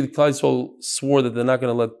it. Maybe the Klal Yisrael swore that they're not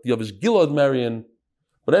going to let Yavesh Gilad marry in.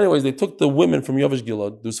 But anyways, they took the women from Yavesh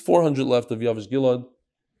Gilad. There's 400 left of Yavesh Gilad.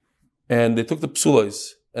 And they took the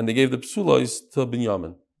psulos, and they gave the psulos to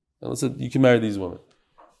Binyamin. and said, you can marry these women.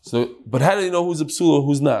 So, but how do you know who's a psula,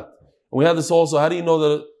 who's not? And we have this also, how do you know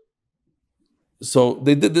that? So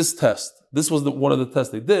they did this test. This was one of the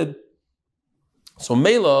tests they did. So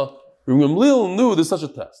Mela, Rabbi Gamliel knew there's such a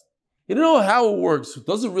test. He didn't know how it works.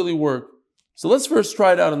 Does it really work? So let's first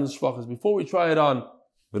try it out on the shvachas. Before we try it on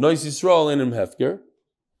B'nai Yisrael and in Hefker.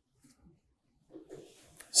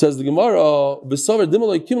 Says the Gemara,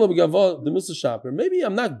 maybe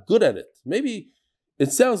I'm not good at it. Maybe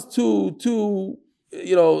it sounds too,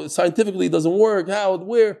 scientifically it doesn't work. How,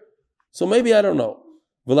 where? So maybe I don't know.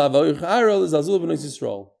 B'nai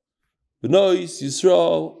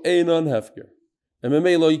Yisrael einon Hefker. And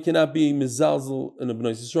Memelo, you cannot be mizalzel in a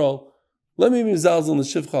B'nai Yisrael. Let me be mizalzel in the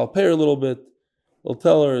Shivcha. I'll pay her a little bit. I'll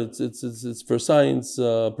tell her it's for a science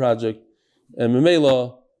project. And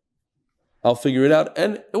Memelo, I'll figure it out.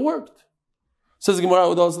 And it worked. Says the Gemara,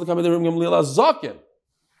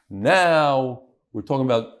 now we're talking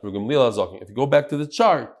about Rabbi Gamliel HaZaken. If you go back to the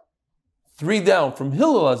chart, 3 down from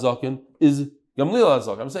Hillel HaZaken is Gamliel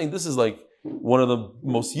HaZaken. I'm saying this is like one of the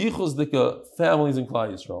most yichus dika families in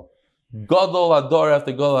Klal Yisrael. Gadol Adar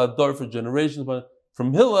after Gadol Adar for generations, but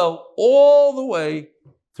from Hillel all the way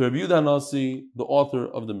to Rabbi Yehuda Hanasi, the author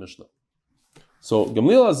of the Mishnah. So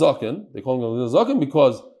Gamliel HaZaken, they call him Gamliel HaZaken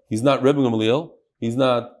because he's not Rebbe Gamliel, he's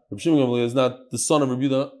not Rabbi Shimon Gamliel, he's not the son of Rabbi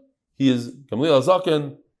Yehuda. He is Gamliel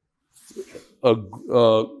HaZaken, a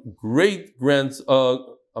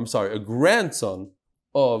grandson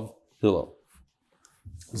of Hillel.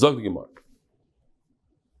 Zog the Gemara.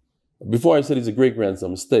 Before I said he's a great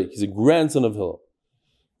grandson, mistake. He's a grandson of Hillel.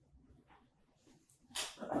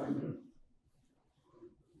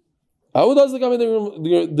 How does the Rav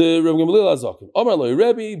Gamliel HaZaken? Omar lo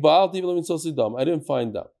Rebbe Baal Tivim Mitzos Dam. I didn't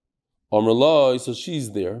find out. Omar lo, so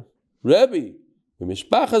she's there. Rebbe,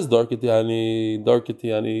 Mishpachas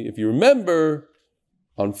Darketiani. If you remember,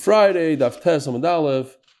 on Friday, Daf Tes Amud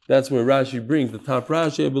Aleph, that's where Rashi brings the top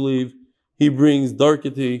Rashi, I believe. He brings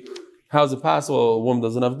Darketi. How's it possible a woman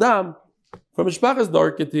doesn't have dam? From Mishpachas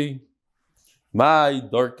Darketi. My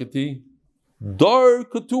Darketi.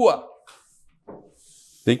 Darketua.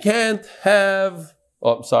 They can't have.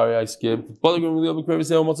 Oh, I'm sorry, I skipped.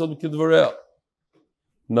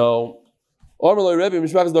 No.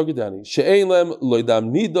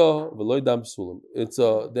 It's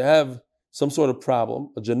they have some sort of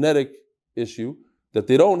problem, a genetic issue, that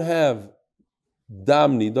they don't have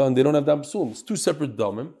dam nida and they don't have dam psulim. It's 2 separate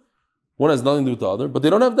damim. One has nothing to do with the other, but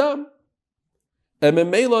they don't have dam. And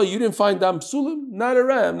Memela, you didn't find dam psulim, not a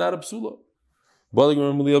ram, not a psula. Now,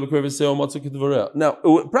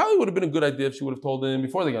 it probably would have been a good idea if she would have told him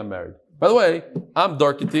before they got married. By the way, I'm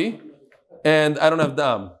Darketi, and I don't have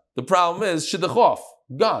dam. The problem is shidduch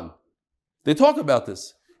gone. They talk about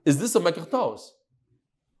this. Is this a mekach tos?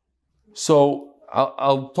 So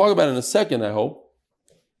I'll talk about it in a second, I hope.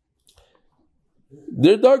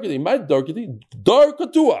 They're Darketi. My Darketi,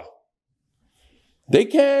 Darkatua. They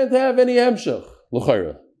can't have any hemshech,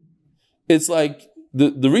 l'chayra. It's like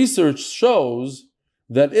the research shows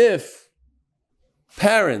that if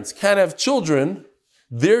parents can't have children,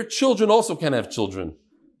 their children also can't have children.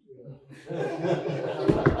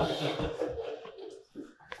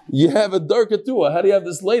 You have a Darkatua. How do you have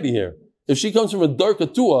this lady here? If she comes from a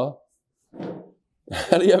Darkatua,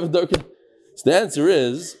 how do you have a Darkatua? So the answer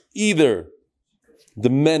is either the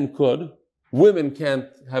men could, women can't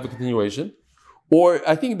have a continuation, or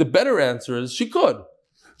I think the better answer is she could.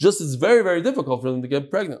 Just it's very, very difficult for them to get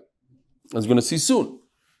pregnant. As we're going to see soon,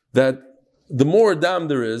 that the more dam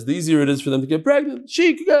there is, the easier it is for them to get pregnant.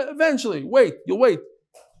 She could get, eventually, you'll wait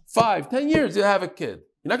 5, 10 years, you'll have a kid.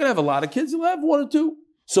 You're not going to have a lot of kids, you'll have 1 or 2.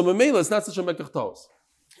 So Memela, it's not such a mekach tos.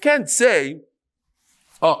 Can't say,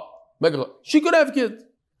 she could have a kid.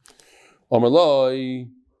 You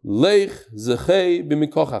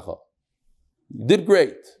did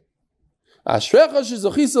great.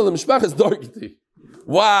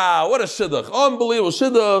 Wow, what a shidduch. Unbelievable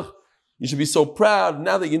shidduch. You should be so proud.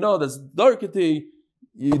 Now that you know that's Darketi,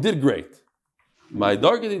 you did great. My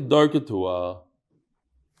Darketi, Darketua.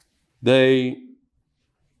 They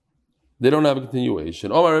don't have a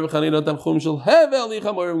continuation. I was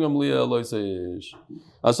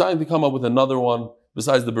trying to come up with another one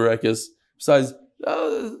besides the Berekis. Besides,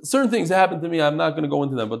 certain things happen to me. I'm not going to go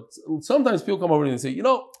into them. But sometimes people come over and they say, it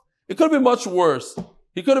could have been much worse.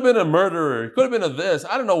 He could have been a murderer. He could have been a this.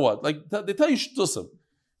 I don't know what. Like they tell you shtusim.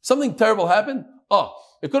 Something terrible happened.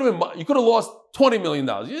 It could have been. You could have lost $20 million.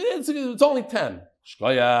 It's only 10.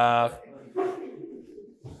 Shkoyach.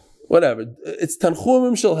 Whatever. It's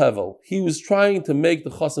tanchumim shel hevel. He was trying to make the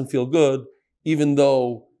chassan feel good, even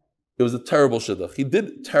though it was a terrible shidduch. He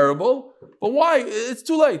did terrible, But why? It's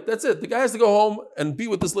too late. That's it. The guy has to go home and be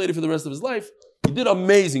with this lady for the rest of his life. He did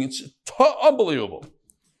amazing. It's unbelievable.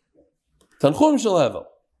 Tanchum shel Hevel.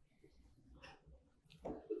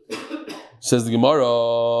 Says the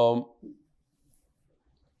Gemara,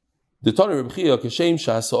 the Tana Reb Chia kashem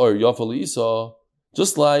shasar yafal isa,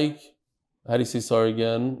 just like, how do you say sorry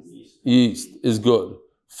again? Yeast is good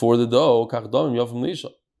for the dough. Kachdam yafal isha.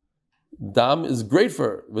 Dam is great for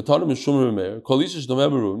her. The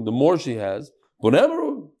more she has,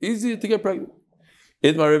 easy to get pregnant.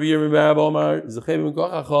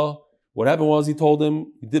 What happened was he told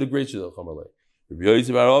him he did a great shidduch.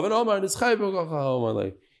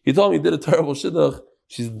 He told me he did a terrible shidduch.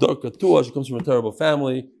 She's dark katua. She comes from a terrible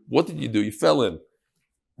family. What did you do? You fell in.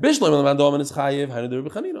 I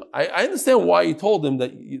understand why he told him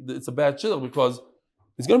that it's a bad shidduch, because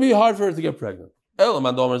it's going to be hard for her to get pregnant. Why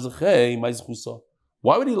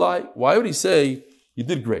would he lie? Why would he say you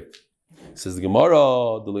did great? Says the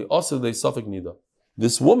Gemara,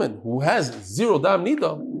 this woman who has zero dam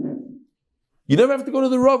nida, you never have to go to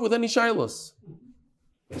the Rav with any shilas.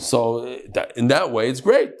 So in that way, it's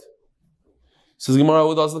great. Says the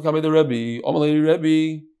Gemara, the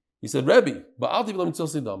Rebbe. He said, Rebbe, but I couldn't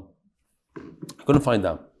find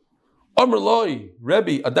dam. Amr loy,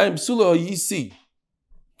 Rebbe, adayim psula yisi.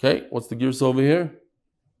 Okay, what's the gears over here?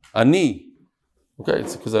 Ani. Okay,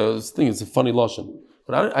 it's because I was thinking it's a funny lashon,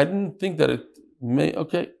 but I didn't think that it may.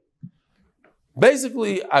 Okay,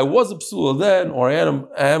 basically, I was a psula then, or I am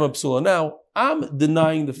a psula now. I'm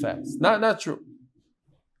denying the facts. Not true.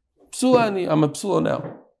 Psula ani, I'm a psula now.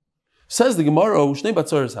 Says the Gemara, Shnei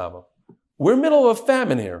batzaros hava. We're in the middle of a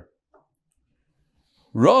famine here.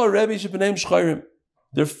 Ra Rebbe shepeneim shchayrim.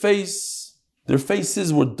 Their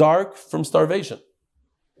faces were dark from starvation.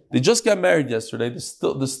 They just got married yesterday.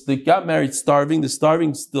 They got married starving. They're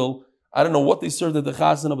starving still. I don't know what they served at the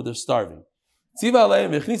chasana, but they're starving.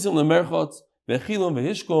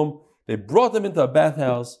 They brought them into a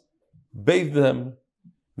bathhouse, bathed them.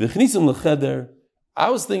 I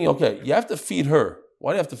was thinking, okay, you have to feed her.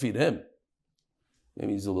 Why do you have to feed him?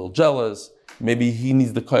 Maybe he's a little jealous. Maybe he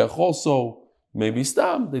needs the koyach also. Maybe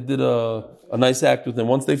stam. They did a nice act with him.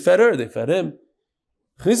 Once they fed her, they fed him.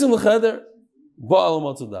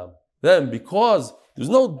 Then, because there's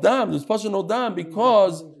no dam, there's pasha no dam,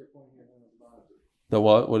 because the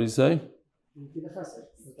what? What did he say?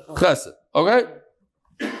 Chesed. Okay.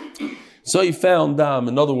 So he found dam.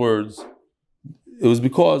 In other words, it was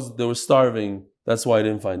because they were starving. That's why he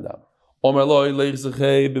didn't find dam. Rebbe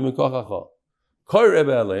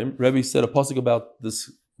said a pasuk about this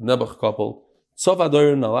Nebuch couple.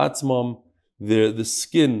 The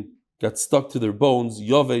skin got stuck to their bones.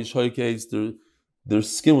 Their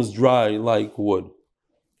skin was dry like wood.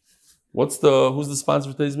 Who's the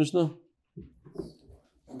sponsor for today's Mishnah?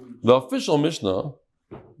 The official Mishnah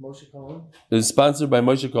is sponsored by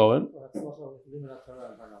Moshe Cohen.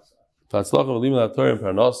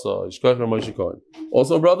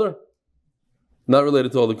 Also, brother? Not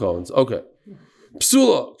related to all the Cohens. Okay.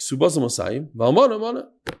 Psula, ksubasa masayim, v'almana mana.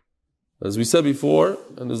 As we said before,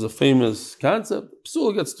 and there's a famous concept,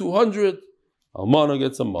 Psula gets 200, Almana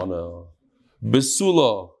gets a mana.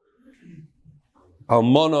 Besula,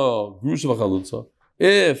 Almana, Grusha v'chalutza.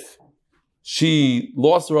 If she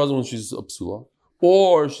lost her husband when she's a Psula,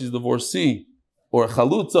 or she's divorcee, or a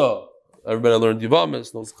Chalutza, everybody learned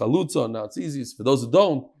Yivamis, knows Chalutza, now it's easy. For those who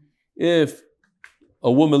don't, if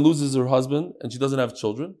a woman loses her husband and she doesn't have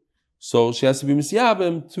children, so she has to be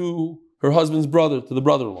Misyabim to her husband's brother, to the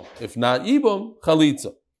brother-in-law. If not Yibam,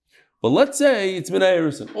 Chalitza. But let's say it's Minay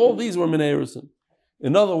Erison. All these were Minay Erison.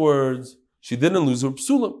 In other words, she didn't lose her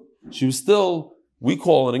Psulim. She was still, we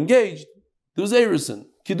call it engaged. There was Erison,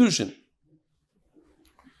 Kiddushin.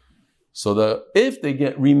 So if they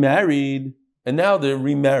get remarried, and now they're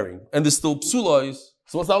remarrying, and they're still Psulais,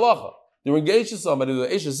 so what's the halacha? They were engaged to somebody, they're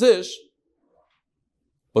Eshes,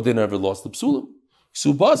 but they never lost the Psulim.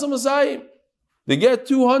 Subasa Masayim. They get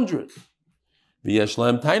 200. The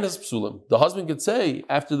husband could say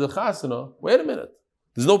after the chasana, wait a minute,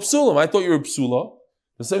 there's no psulim. I thought you were psula.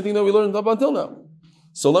 The same thing that we learned up until now.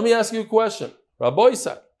 So let me ask you a question. Rabbi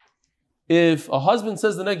Isaac, if a husband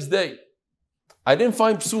says the next day, I didn't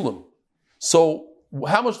find psulim, so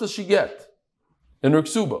how much does she get in her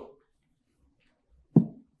ksuba?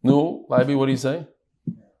 No, Liby, what do you say?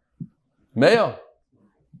 Mea.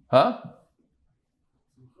 Huh?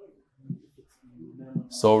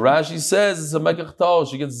 So Rashi says it's a mekach tal.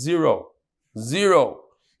 She gets 0.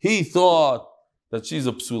 He thought that she's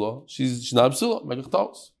a psula. She's not a psula. Mekach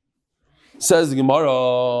tals. Says the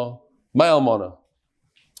Gemara, my almana.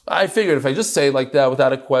 I figured if I just say it like that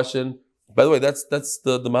without a question, By the way, that's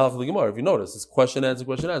the Malach of the Gemara. If you notice, it's question answer.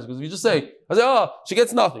 Because if you just say, she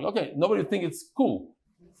gets nothing. Okay, nobody would think it's cool.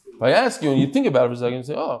 If I ask you and you think about it for a second, you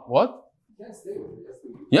say, what? You can't stay with it.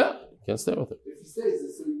 Yeah, you can't stay with it. If he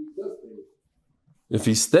stays, so he does pay it. If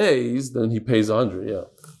he stays, then he pays 100. Yeah,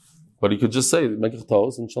 but he could just say Mekach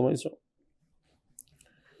Tos and Shalom Yisrael.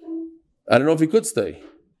 I don't know if he could stay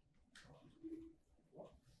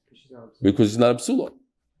because she's not a psula.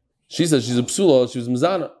 She says she's a psula. She was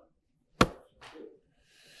mizana.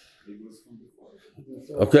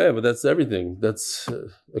 Okay, but that's everything. That's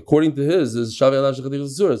according to his is Shavi Alash Chadir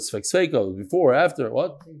Zur. It's Feksfeiko. Before, after,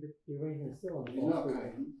 what?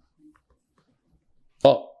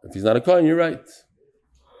 Oh, if he's not a Kohen, you're right.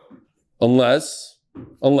 Unless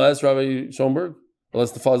Rabbi Schoenberg,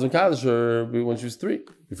 unless the father's in Kaddish or when she was 3,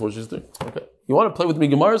 before she was 3. Okay. You want to play with me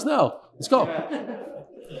Gemaras now? Let's go.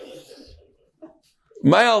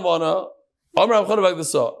 My Almana, Amr Rav Chana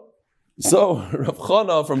Bagdasa. So Rav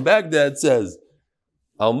Chana from Baghdad says,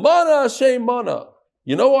 Almana Sheimana.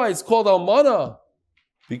 You know why it's called Almana?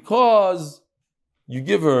 Because you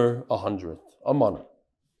give her 100. Almana.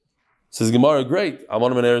 Says Gemara, great.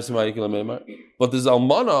 Almana ben Eretz Ma'ikil Meimar. But there's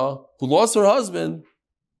Almana who lost her husband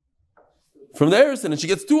from the Eretz and she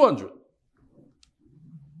gets 200.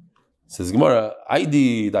 Says Gemara, I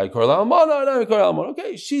did. I call Almana.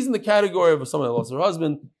 Okay, she's in the category of someone that lost her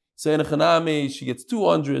husband. Say in a Chanami, she gets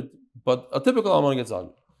 200, but a typical Almana gets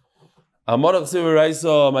 100.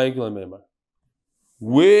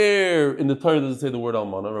 Where in the Torah does it say the word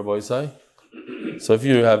Almana, Rabbi Isai? So if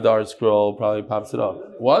you have the art scroll, probably pops it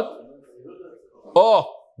up. What? Oh,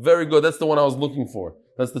 very good. That's the one I was looking for.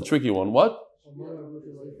 That's the tricky one. What?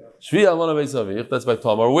 Shvi Almana Beisavich. That's by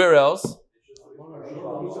Tamar. Where else?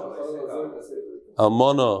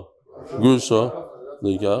 Almana Grusha.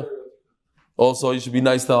 Lika. Also, you should be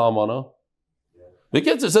nice to Almana. The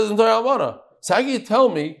kids, it says in Torah Almana. So how can you tell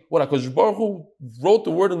me what HaKadosh Baruch Hu wrote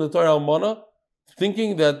the word in the Torah Almana,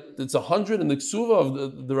 thinking that it's 100 in the Ksuva of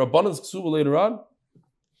the Rabbanan's Ksuva later on?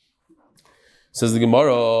 Says the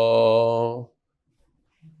Gemara,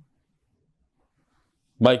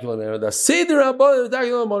 Michael and the Seder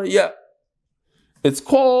Almana. Yeah, it's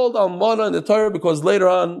called Almana in the Torah because later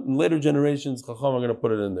on, in later generations, Chacham are going to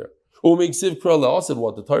put it in there. Umiksiv Krala said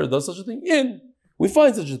what the Torah does such a thing in. We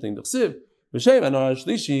find such a thing. The Chsiv, B'Shem and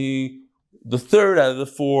Shlishi. The third out of the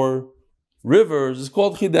 4 rivers is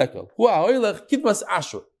called Chidekel. Kitmas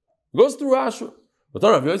Ashur. It goes through Ashur. But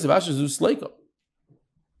Rav Yosef Ashur is Sleika.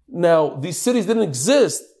 Now, these cities didn't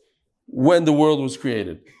exist when the world was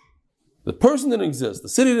created. The person didn't exist. The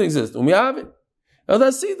city didn't exist. Umiyavit. Now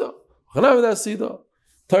that's Sida. That's Sida.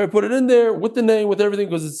 Torah put it in there with the name, with everything,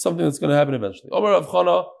 because it's something that's going to happen eventually. Omar Rav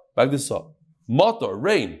Chana, back this up. Matar,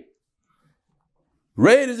 rain.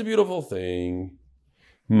 Rain is a beautiful thing.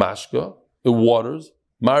 Mashka. It waters,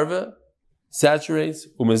 marve, saturates,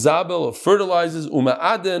 umezabel, fertilizes,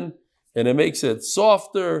 uma'aden, and it makes it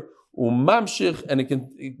softer, umamshich, and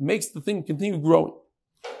it makes the thing continue growing.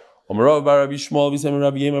 Where do we see in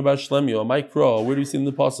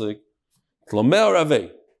the pasuk? Tlomel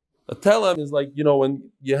Rave. A telem is like, when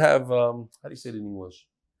you have, how do you say it in English?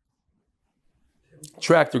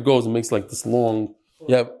 Tractor goes and makes like this long,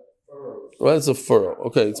 well, it's a furrow.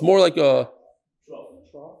 Okay, it's more like a,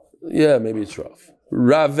 yeah, maybe a trough.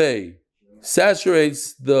 Rave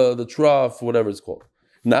saturates the trough, whatever it's called.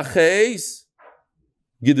 Naches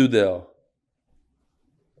gidudel.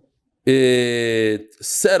 It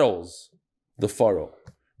settles the furrow.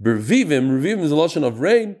 Revivim is a lotion of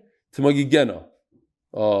rain. Timagigena.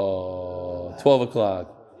 12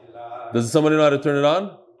 o'clock. Does somebody know how to turn it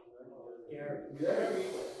on?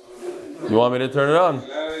 You want me to turn it on?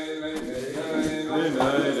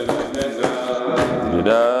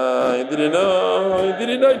 Didn't know.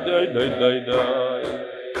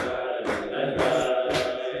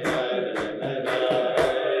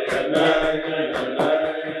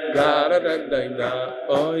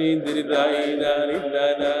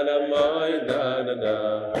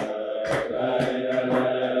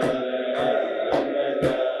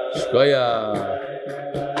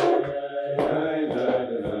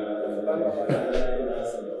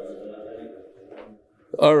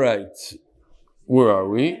 All right. Where are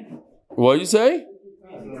we? What do you say?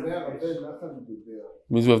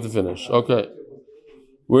 Means we have to finish. Okay.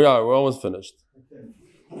 We are. We're almost finished.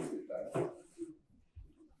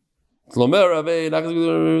 All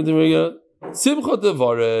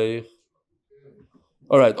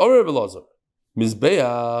right. Omer Belazar.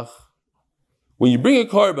 Mizbeach. When you bring a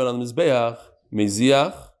carbon on the Mizbeach,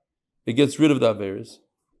 Meziach, it gets rid of the Averis.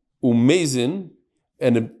 Umezin,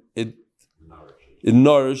 and it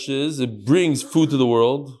nourishes, it brings food to the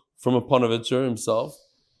world, from a Panovitcher himself.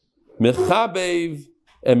 Mechabev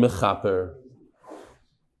and mechaper.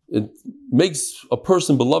 It makes a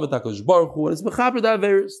person beloved HaKadosh Baruch Hu, and it's mechaper that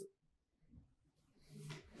various.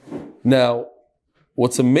 Now,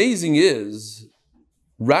 what's amazing is,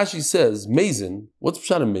 Rashi says, Mazin, what's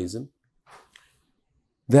Pshat in Mazin?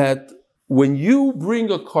 That when you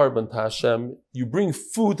bring a carbon to Hashem, you bring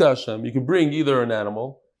food to Hashem, you can bring either an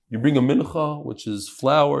animal, you bring a mincha, which is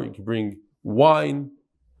flour, you can bring wine.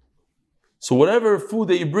 So whatever food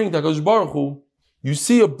that you bring to HaKadosh Baruch Hu, you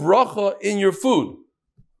see a bracha in your food.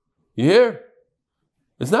 You hear?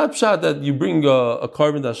 It's not Pshat that you bring a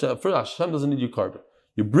carbon to Hashem. First, Hashem doesn't need your carbon.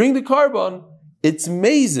 You bring the carbon, it's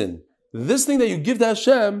Mazin. This thing that you give to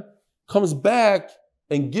Hashem comes back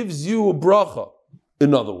and gives you a bracha.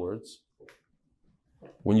 In other words,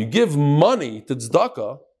 when you give money to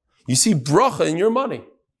tzedakah, you see bracha in your money.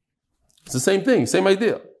 It's the same thing, same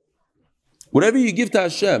idea. Whatever you give to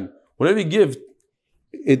Hashem, whatever you give,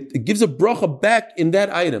 it gives a bracha back in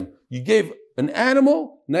that item. You gave an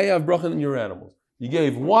animal, now you have bracha in your animals. You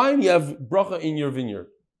gave wine, you have bracha in your vineyard.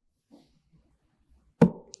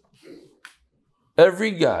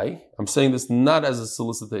 Every guy, I'm saying this not as a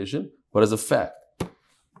solicitation, but as a fact.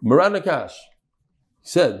 Moran Nakash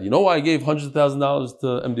said, you know why I gave hundreds of $1,000s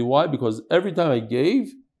to MDY? Because every time I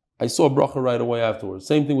gave, I saw a bracha right away afterwards.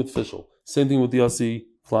 Same thing with Fischel. Same thing with Yossi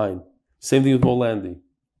Klein. Same thing with Molandi.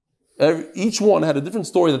 Each one had a different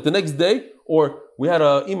story that the next day, or we had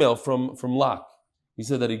an email from Locke. He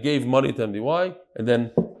said that he gave money to MDY, and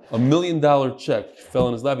then $1 million check fell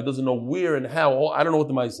in his lap. He doesn't know where and how. I don't know what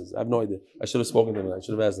the mice is. I have no idea. I should have spoken to him. I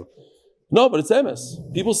should have asked him. No, but it's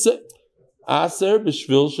emes. People say, Aser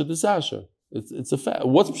b'shvil shetis asher. It's a fact.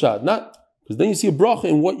 What's pshat? Not, because then you see a bracha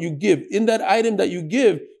in what you give. In that item that you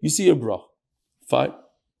give, you see a bracha. Fine.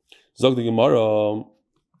 Zog the Gemara.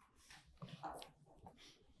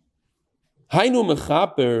 Hainu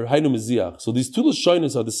mechaper, hainu meziach. So these two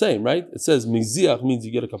lashonos are the same, right? It says meziach means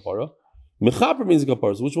you get a kapara. Mechaper means a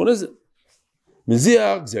kapara. So which one is it?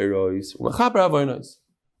 Meziach, gzerois. Mechaper, avoinos.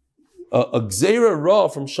 A gzera ra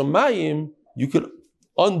from Shamayim, you could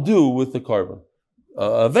undo with the carbon.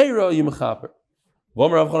 Aveira, you mechaper.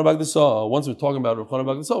 Once we're talking about Rav Chanan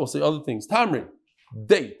Bagdasah, we'll say other things. Tamrin,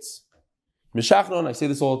 dates. Mishachnon, I say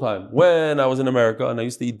this all the time. When I was in America and I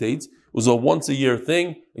used to eat dates, it was a once a year thing.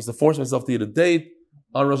 I used to force myself to eat a date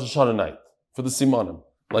on Rosh Hashanah night for the simanim.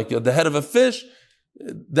 Like the head of a fish,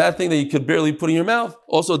 that thing that you could barely put in your mouth,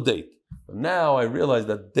 also a date. But now I realize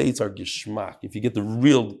that dates are gishmak. If you get the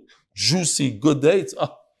real juicy, good dates,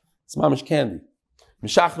 it's mamish candy.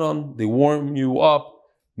 Mishachnon, they warm you up.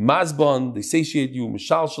 Mazban, they satiate you.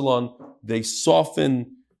 Mishalshalon, they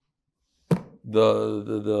soften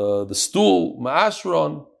the stool.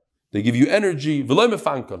 Ma'ashron, they give you energy. V'loy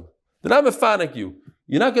mefankan, they're not mefanik you.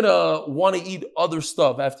 You're not going to want to eat other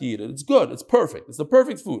stuff after you eat it. It's good. It's perfect. It's the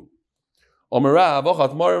perfect food.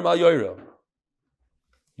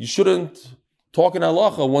 You shouldn't talk in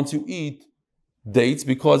halacha once you eat dates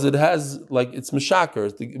because it has, like, it's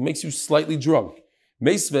meshaker. It makes you slightly drunk.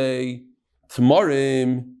 Meisvei,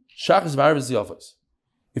 tamarim, shachas v'arvas yafas.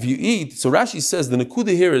 If you eat, so Rashi says the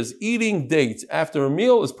nekuda here is eating dates after a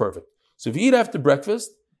meal is perfect. So if you eat after breakfast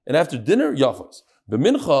and after dinner, yafas. But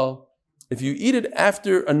mincha, if you eat it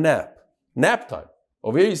after a nap time.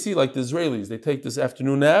 Over here you see like the Israelis, they take this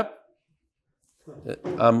afternoon nap.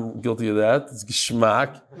 I'm guilty of that. It's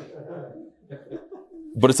geshmak.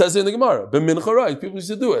 But it says in the Gemara, b'mincha right, people used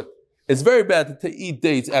to do it. It's very bad to eat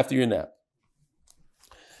dates after your nap.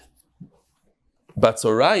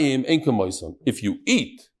 Batzorayim ein kamoison. If you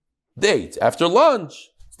eat dates after lunch,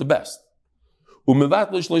 it's the best. They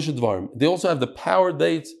also have the power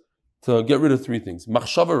dates to get rid of three things.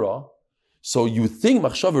 Machshava ra. So you think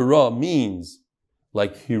machshava ra means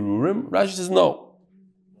like hirurim? Rashi says no.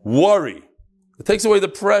 Worry. It takes away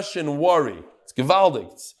depression, worry. It's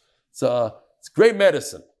gewaldig. It's great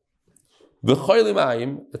medicine.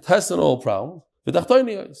 V'choylim intestinal problems.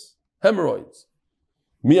 V'dachtonios, hemorrhoids.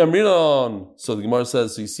 Mi'amrinon. So the Gemara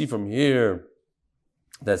says, so you see from here,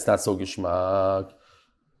 that's not so gishmak.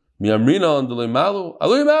 Mi'amrinon d'leimalu,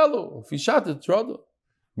 aloimalu, fishatet trodo,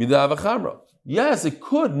 midavachamra. Yes, it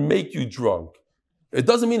could make you drunk. It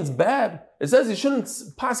doesn't mean it's bad. It says you shouldn't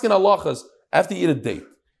paskin halachas after you eat a date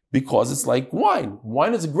because it's like wine.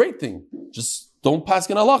 Wine is a great thing. Just don't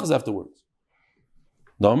paskin halachas afterwards.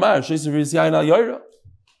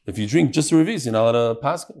 If you drink just a revis, you're not allowed to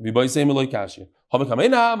paskin.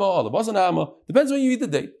 Depends when you eat the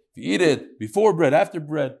date. If you eat it before bread, after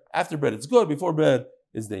bread it's good. Before bread,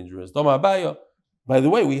 it's dangerous. By the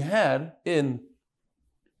way, we had in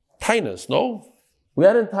Tainus, no? We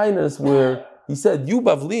had in Tainus where he said, you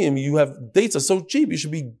Bavliim, you have dates are so cheap, you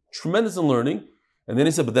should be tremendous in learning. And then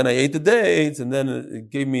he said, but then I ate the dates, and then it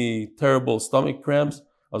gave me terrible stomach cramps.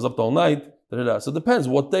 I was up all night. So it depends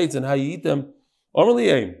what dates and how you eat them. Amr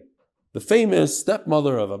Aim, the famous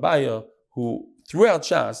stepmother of Abaya, who throughout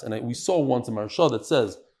Shas, and we saw once in Maharsha that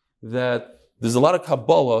says that there's a lot of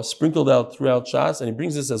Kabbalah sprinkled out throughout Shas, and he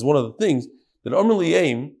brings this as one of the things that Amr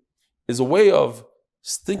Aim is a way of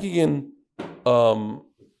stinking in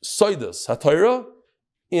Soidas, HaTorah,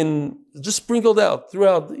 in just sprinkled out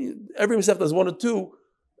throughout every Masechta. There's one or two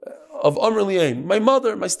of Amr Aim.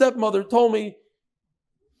 My stepmother told me,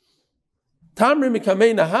 Tamri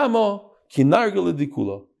mikamei nahama kinargel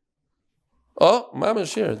dikula. Oh, Mama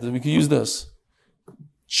shared that we could use this.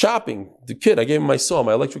 Shopping, the kid, I gave him my saw,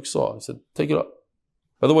 my electric saw. He said, take it up.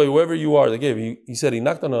 By the way, whoever you are, they gave. He said he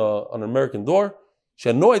knocked on an American door. She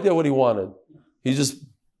had no idea what he wanted. He just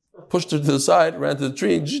pushed her to the side, ran to the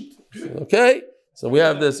tree. Okay? So we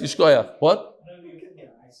have this. Yishkoyach. What?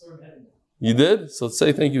 You did? So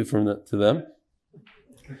say thank you to them.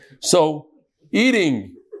 So,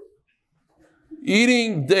 eating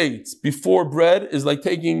dates before bread is like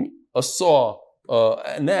taking a saw,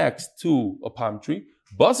 an axe to a palm tree.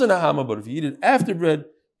 Basa nahama, but if you eat it after bread,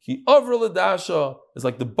 ki avra ledasha is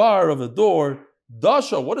like the bar of the door.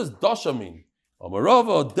 Dasha, what does dasha mean?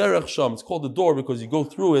 Amarava derech sham. It's called the door because you go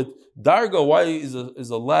through it. Darga, why is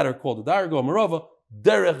a ladder called a darga? Amarava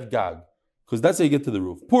derech gag, because that's how you get to the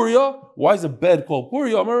roof. Puria, why is a bed called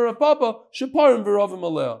Puria? Amarav Papa sheparim v'ravim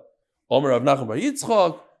aleh. Amarav Nachman bar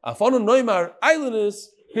Yitzchak. Afanu Noimar islandus.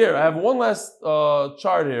 Here, I have one last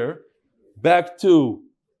chart here. Back to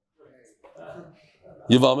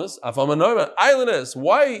Yavamas. Afanu Noimar islandus.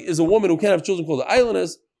 Why is a woman who can't have children called an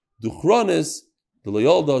islandus? Duchronis, the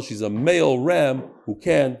Leolda, she's a male ram who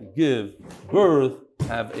can't give birth.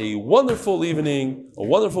 Have a wonderful evening, a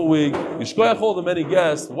wonderful week. Yishkoyach all the many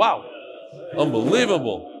guests. Wow.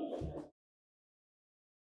 Unbelievable.